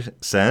Badger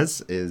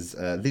says is,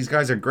 these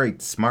guys are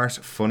great, smart,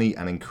 funny,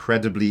 and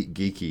incredibly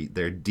geeky.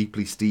 They're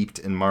deeply steeped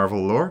in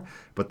Marvel lore,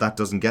 but that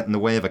doesn't get in the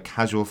way of a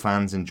casual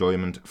fan's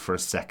enjoyment for a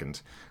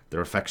second.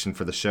 Their affection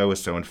for the show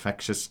is so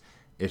infectious,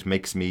 it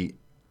makes me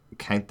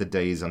count the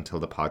days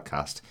until the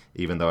podcast,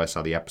 even though I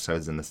saw the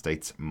episodes in the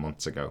States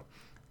months ago.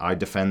 I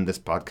defend this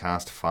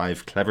podcast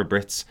 5 clever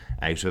Brits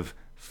out of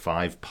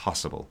 5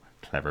 possible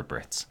clever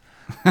Brits.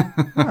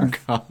 Oh,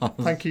 God.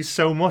 Thank you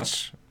so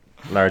much,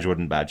 Large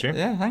Wooden Badger.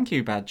 Yeah, thank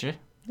you, Badger.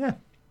 Yeah.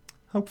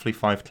 Hopefully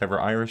 5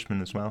 clever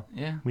Irishmen as well.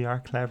 Yeah. We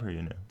are clever,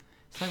 you know.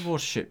 It's like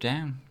Watership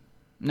Down.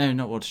 No,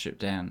 not Watership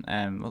Down.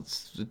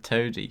 What's the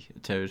Toad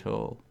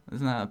Hall?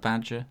 Isn't that a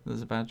badger?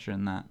 There's a badger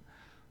in that.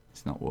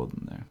 It's not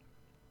wooden, though.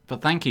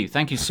 But thank you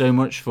so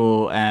much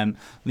for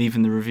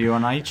leaving the review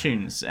on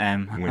iTunes.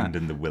 Wind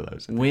in the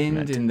Willows.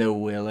 Wind in the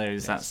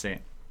Willows, yes. That's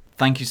it.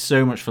 Thank you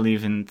so much for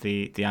leaving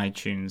the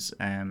iTunes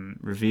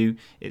review.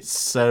 It's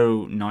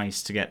so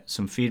nice to get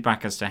some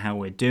feedback as to how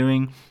we're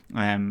doing.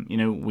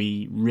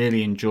 We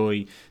really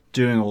enjoy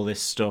doing all this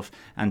stuff,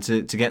 and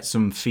to get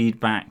some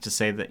feedback to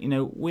say that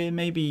we're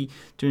maybe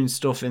doing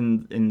stuff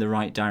in the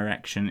right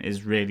direction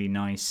is really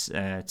nice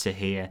to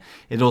hear.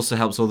 It also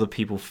helps other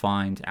people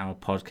find our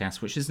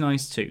podcast, which is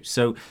nice too.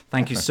 So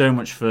thank you so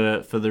much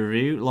for the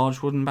review,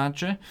 Large Wooden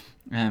Badger.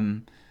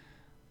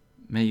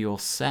 May your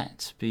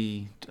set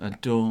be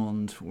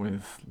adorned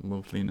with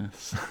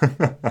loveliness.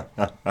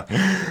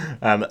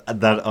 And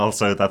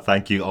that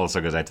thank you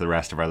also goes out to the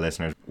rest of our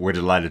listeners. We're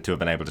delighted to have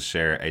been able to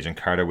share Agent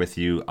Carter with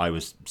you. I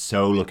was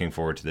so looking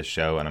forward to this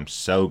show, and I'm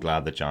so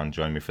glad that John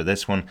joined me for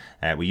this one.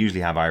 We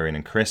usually have Irene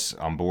and Chris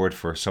on board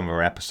for some of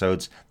our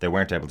episodes. They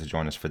weren't able to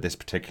join us for this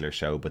particular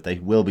show, but they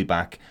will be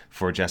back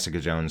for Jessica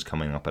Jones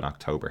coming up in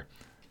October.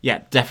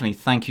 Yeah, definitely.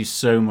 Thank you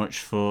so much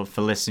for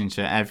listening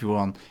to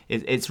everyone.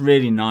 It's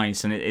really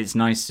nice, and it's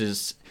nice to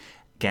just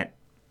get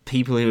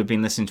people who have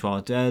been listening to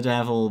our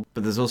Daredevil,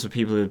 but there's also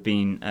people who have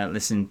been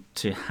listening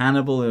to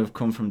Hannibal who have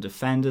come from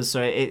Defenders.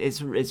 So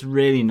it's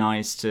really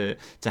nice to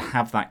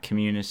have that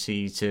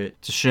community, to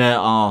share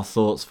our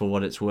thoughts for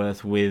what it's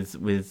worth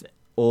with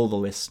all the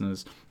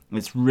listeners.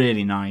 It's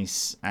really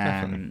nice,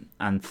 and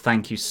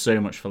thank you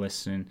so much for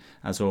listening,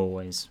 as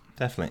always.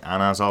 Definitely.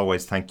 And as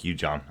always, thank you,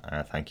 John.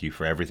 Thank you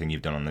for everything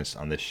you've done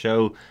on this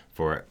show,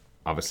 for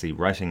obviously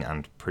writing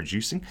and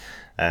producing.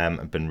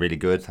 It's been really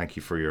good. Thank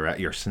you for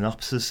your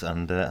synopsis,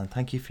 and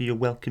thank you for your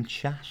welcome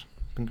chat.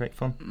 It's been great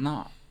fun.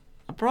 Not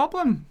a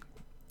problem.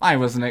 I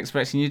wasn't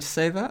expecting you to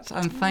say that.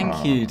 And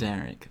thank you,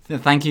 Derek.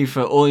 Thank you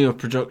for all your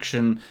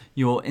production,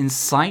 your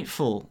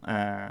insightful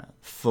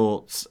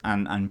thoughts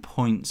and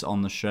points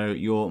on the show,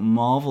 your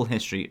Marvel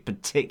history,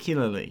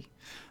 particularly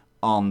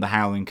on the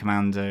Howling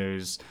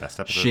Commandos,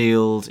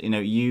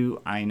 S.H.I.E.L.D.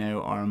 You, I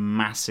know, are a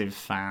massive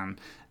fan.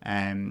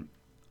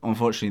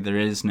 Unfortunately, there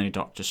is no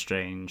Doctor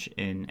Strange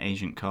in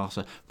Agent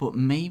Carter, but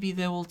maybe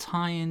they will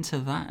tie into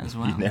that as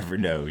well. You never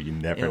know.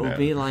 It will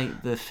be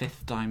like the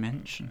fifth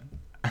dimension.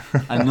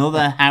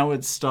 Another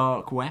Howard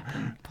Stark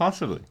weapon.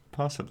 Possibly.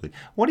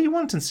 What do you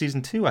want in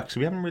season 2, actually?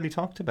 We haven't really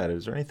talked about it.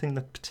 Is there anything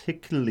that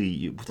particularly...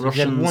 You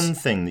had one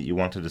thing that you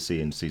wanted to see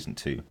in season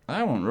 2?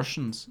 I want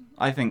Russians.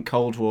 I think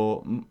Cold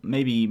War,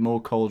 maybe more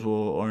Cold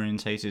War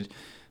orientated.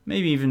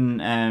 Maybe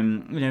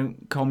even,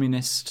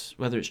 communist,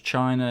 whether it's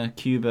China,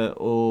 Cuba,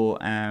 or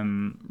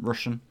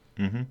Russian.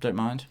 Mm-hmm. Don't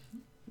mind.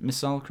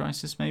 missile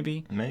crisis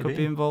maybe Maybe. could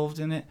be involved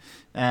in it.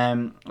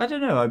 I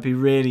don't know. It'd be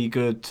really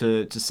good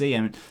to see.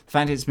 I mean, the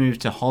fact it's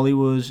moved to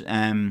Hollywood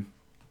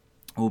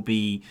will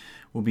be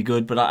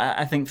good. But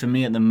I think for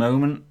me at the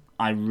moment,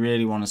 I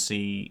really want to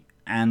see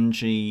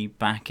Angie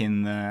back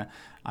in there.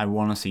 I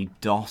want to see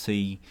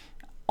Dottie.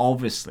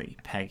 Obviously,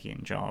 Peggy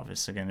and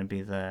Jarvis are going to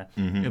be there.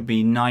 It'd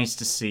be nice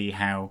to see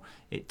how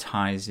it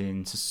ties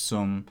into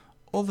some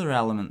other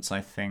elements, I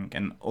think,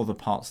 and other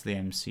parts of the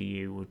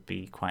MCU would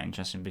be quite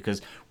interesting,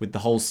 because with the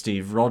whole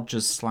Steve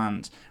Rogers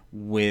slant,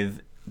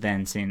 with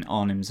then seeing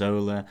Arnim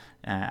Zola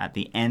at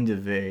the end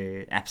of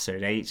the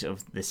episode 8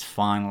 of this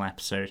final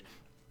episode,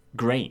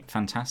 great,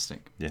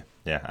 fantastic. Yeah,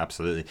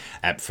 absolutely.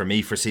 For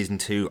me, for season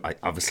 2, I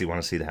obviously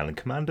want to see the Howling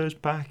Commandos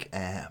back.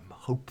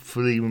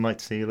 Hopefully we might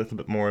see a little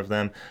bit more of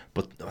them,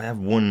 but I have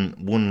one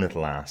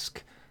little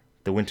ask.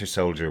 The Winter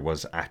Soldier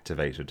was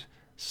activated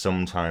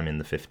sometime in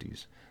the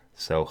 50s,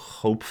 so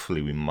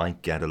hopefully we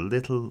might get a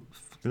little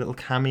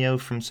cameo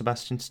from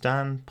Sebastian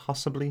Stan,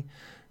 possibly,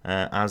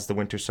 as the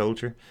Winter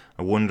Soldier.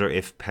 I wonder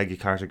if Peggy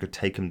Carter could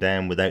take him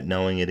down without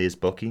knowing it is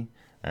Bucky.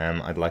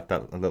 I'd like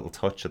that a little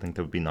touch. I think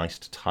that would be nice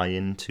to tie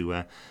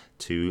into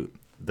to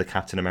the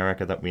Captain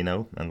America that we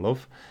know and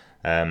love.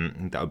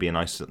 That would be a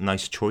nice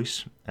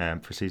choice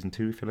for season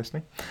 2 if you're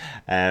listening.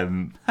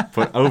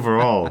 But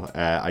overall,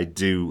 I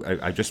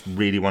just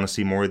really want to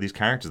see more of these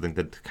characters. I think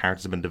that the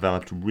characters have been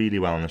developed really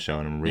well on the show,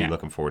 and I'm really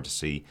looking forward to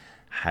see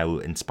how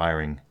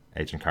inspiring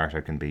Agent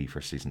Carter can be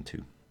for season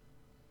 2.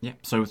 Yeah,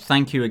 so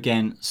thank you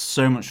again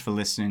so much for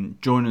listening.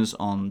 Join us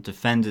on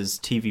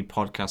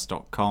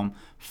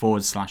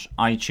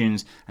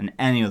defenderstvpodcast.com/iTunes and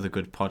any other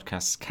good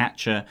podcasts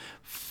catcher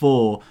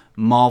for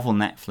Marvel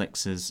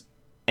Netflix's,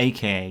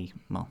 aka,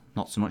 well,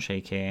 not so much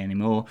aka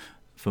anymore,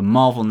 for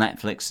Marvel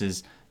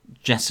Netflix's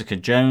Jessica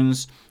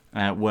Jones,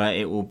 where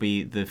it will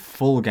be the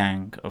full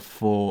gang of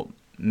 4,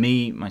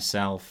 me,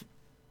 myself,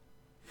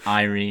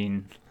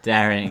 Irene,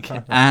 Derek,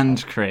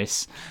 and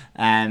Chris,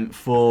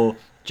 for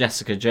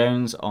Jessica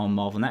Jones on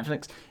Marvel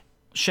Netflix.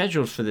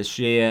 Scheduled for this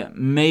year,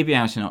 maybe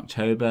out in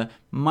October,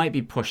 might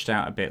be pushed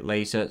out a bit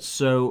later.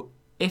 So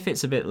if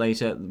it's a bit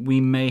later, we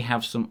may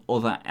have some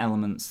other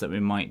elements that we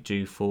might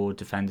do for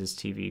Defenders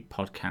TV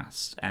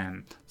podcast.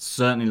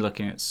 Certainly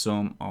looking at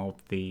some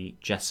of the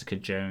Jessica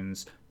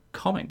Jones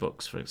comic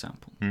books, for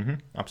example.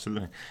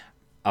 Absolutely.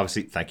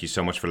 Obviously, thank you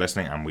so much for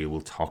listening, and we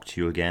will talk to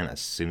you again as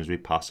soon as we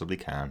possibly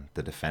can.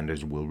 The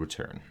Defenders will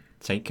return.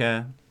 Take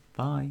care.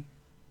 Bye.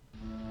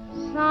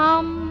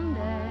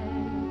 Someday,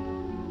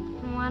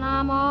 when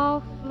I'm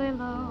awfully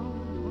low,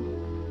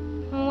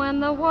 when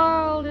the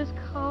world is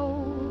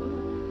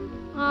cold,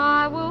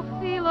 I will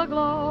feel a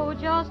glow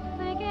just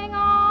thinking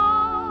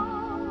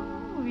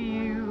of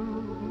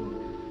you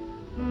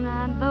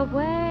and the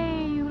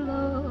way you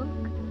look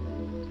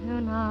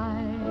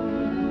tonight.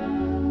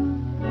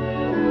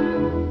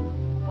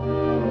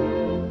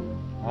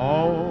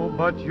 Oh,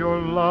 but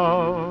you're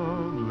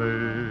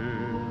lovely,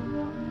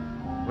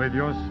 with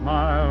your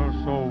smile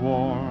so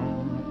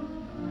warm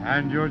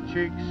and your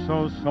cheeks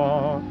so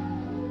soft.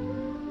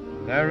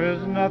 There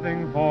is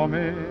nothing for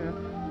me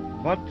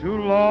but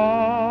to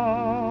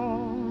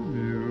love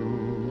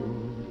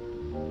you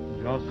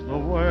just the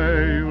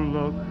way you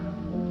look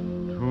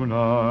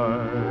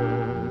tonight.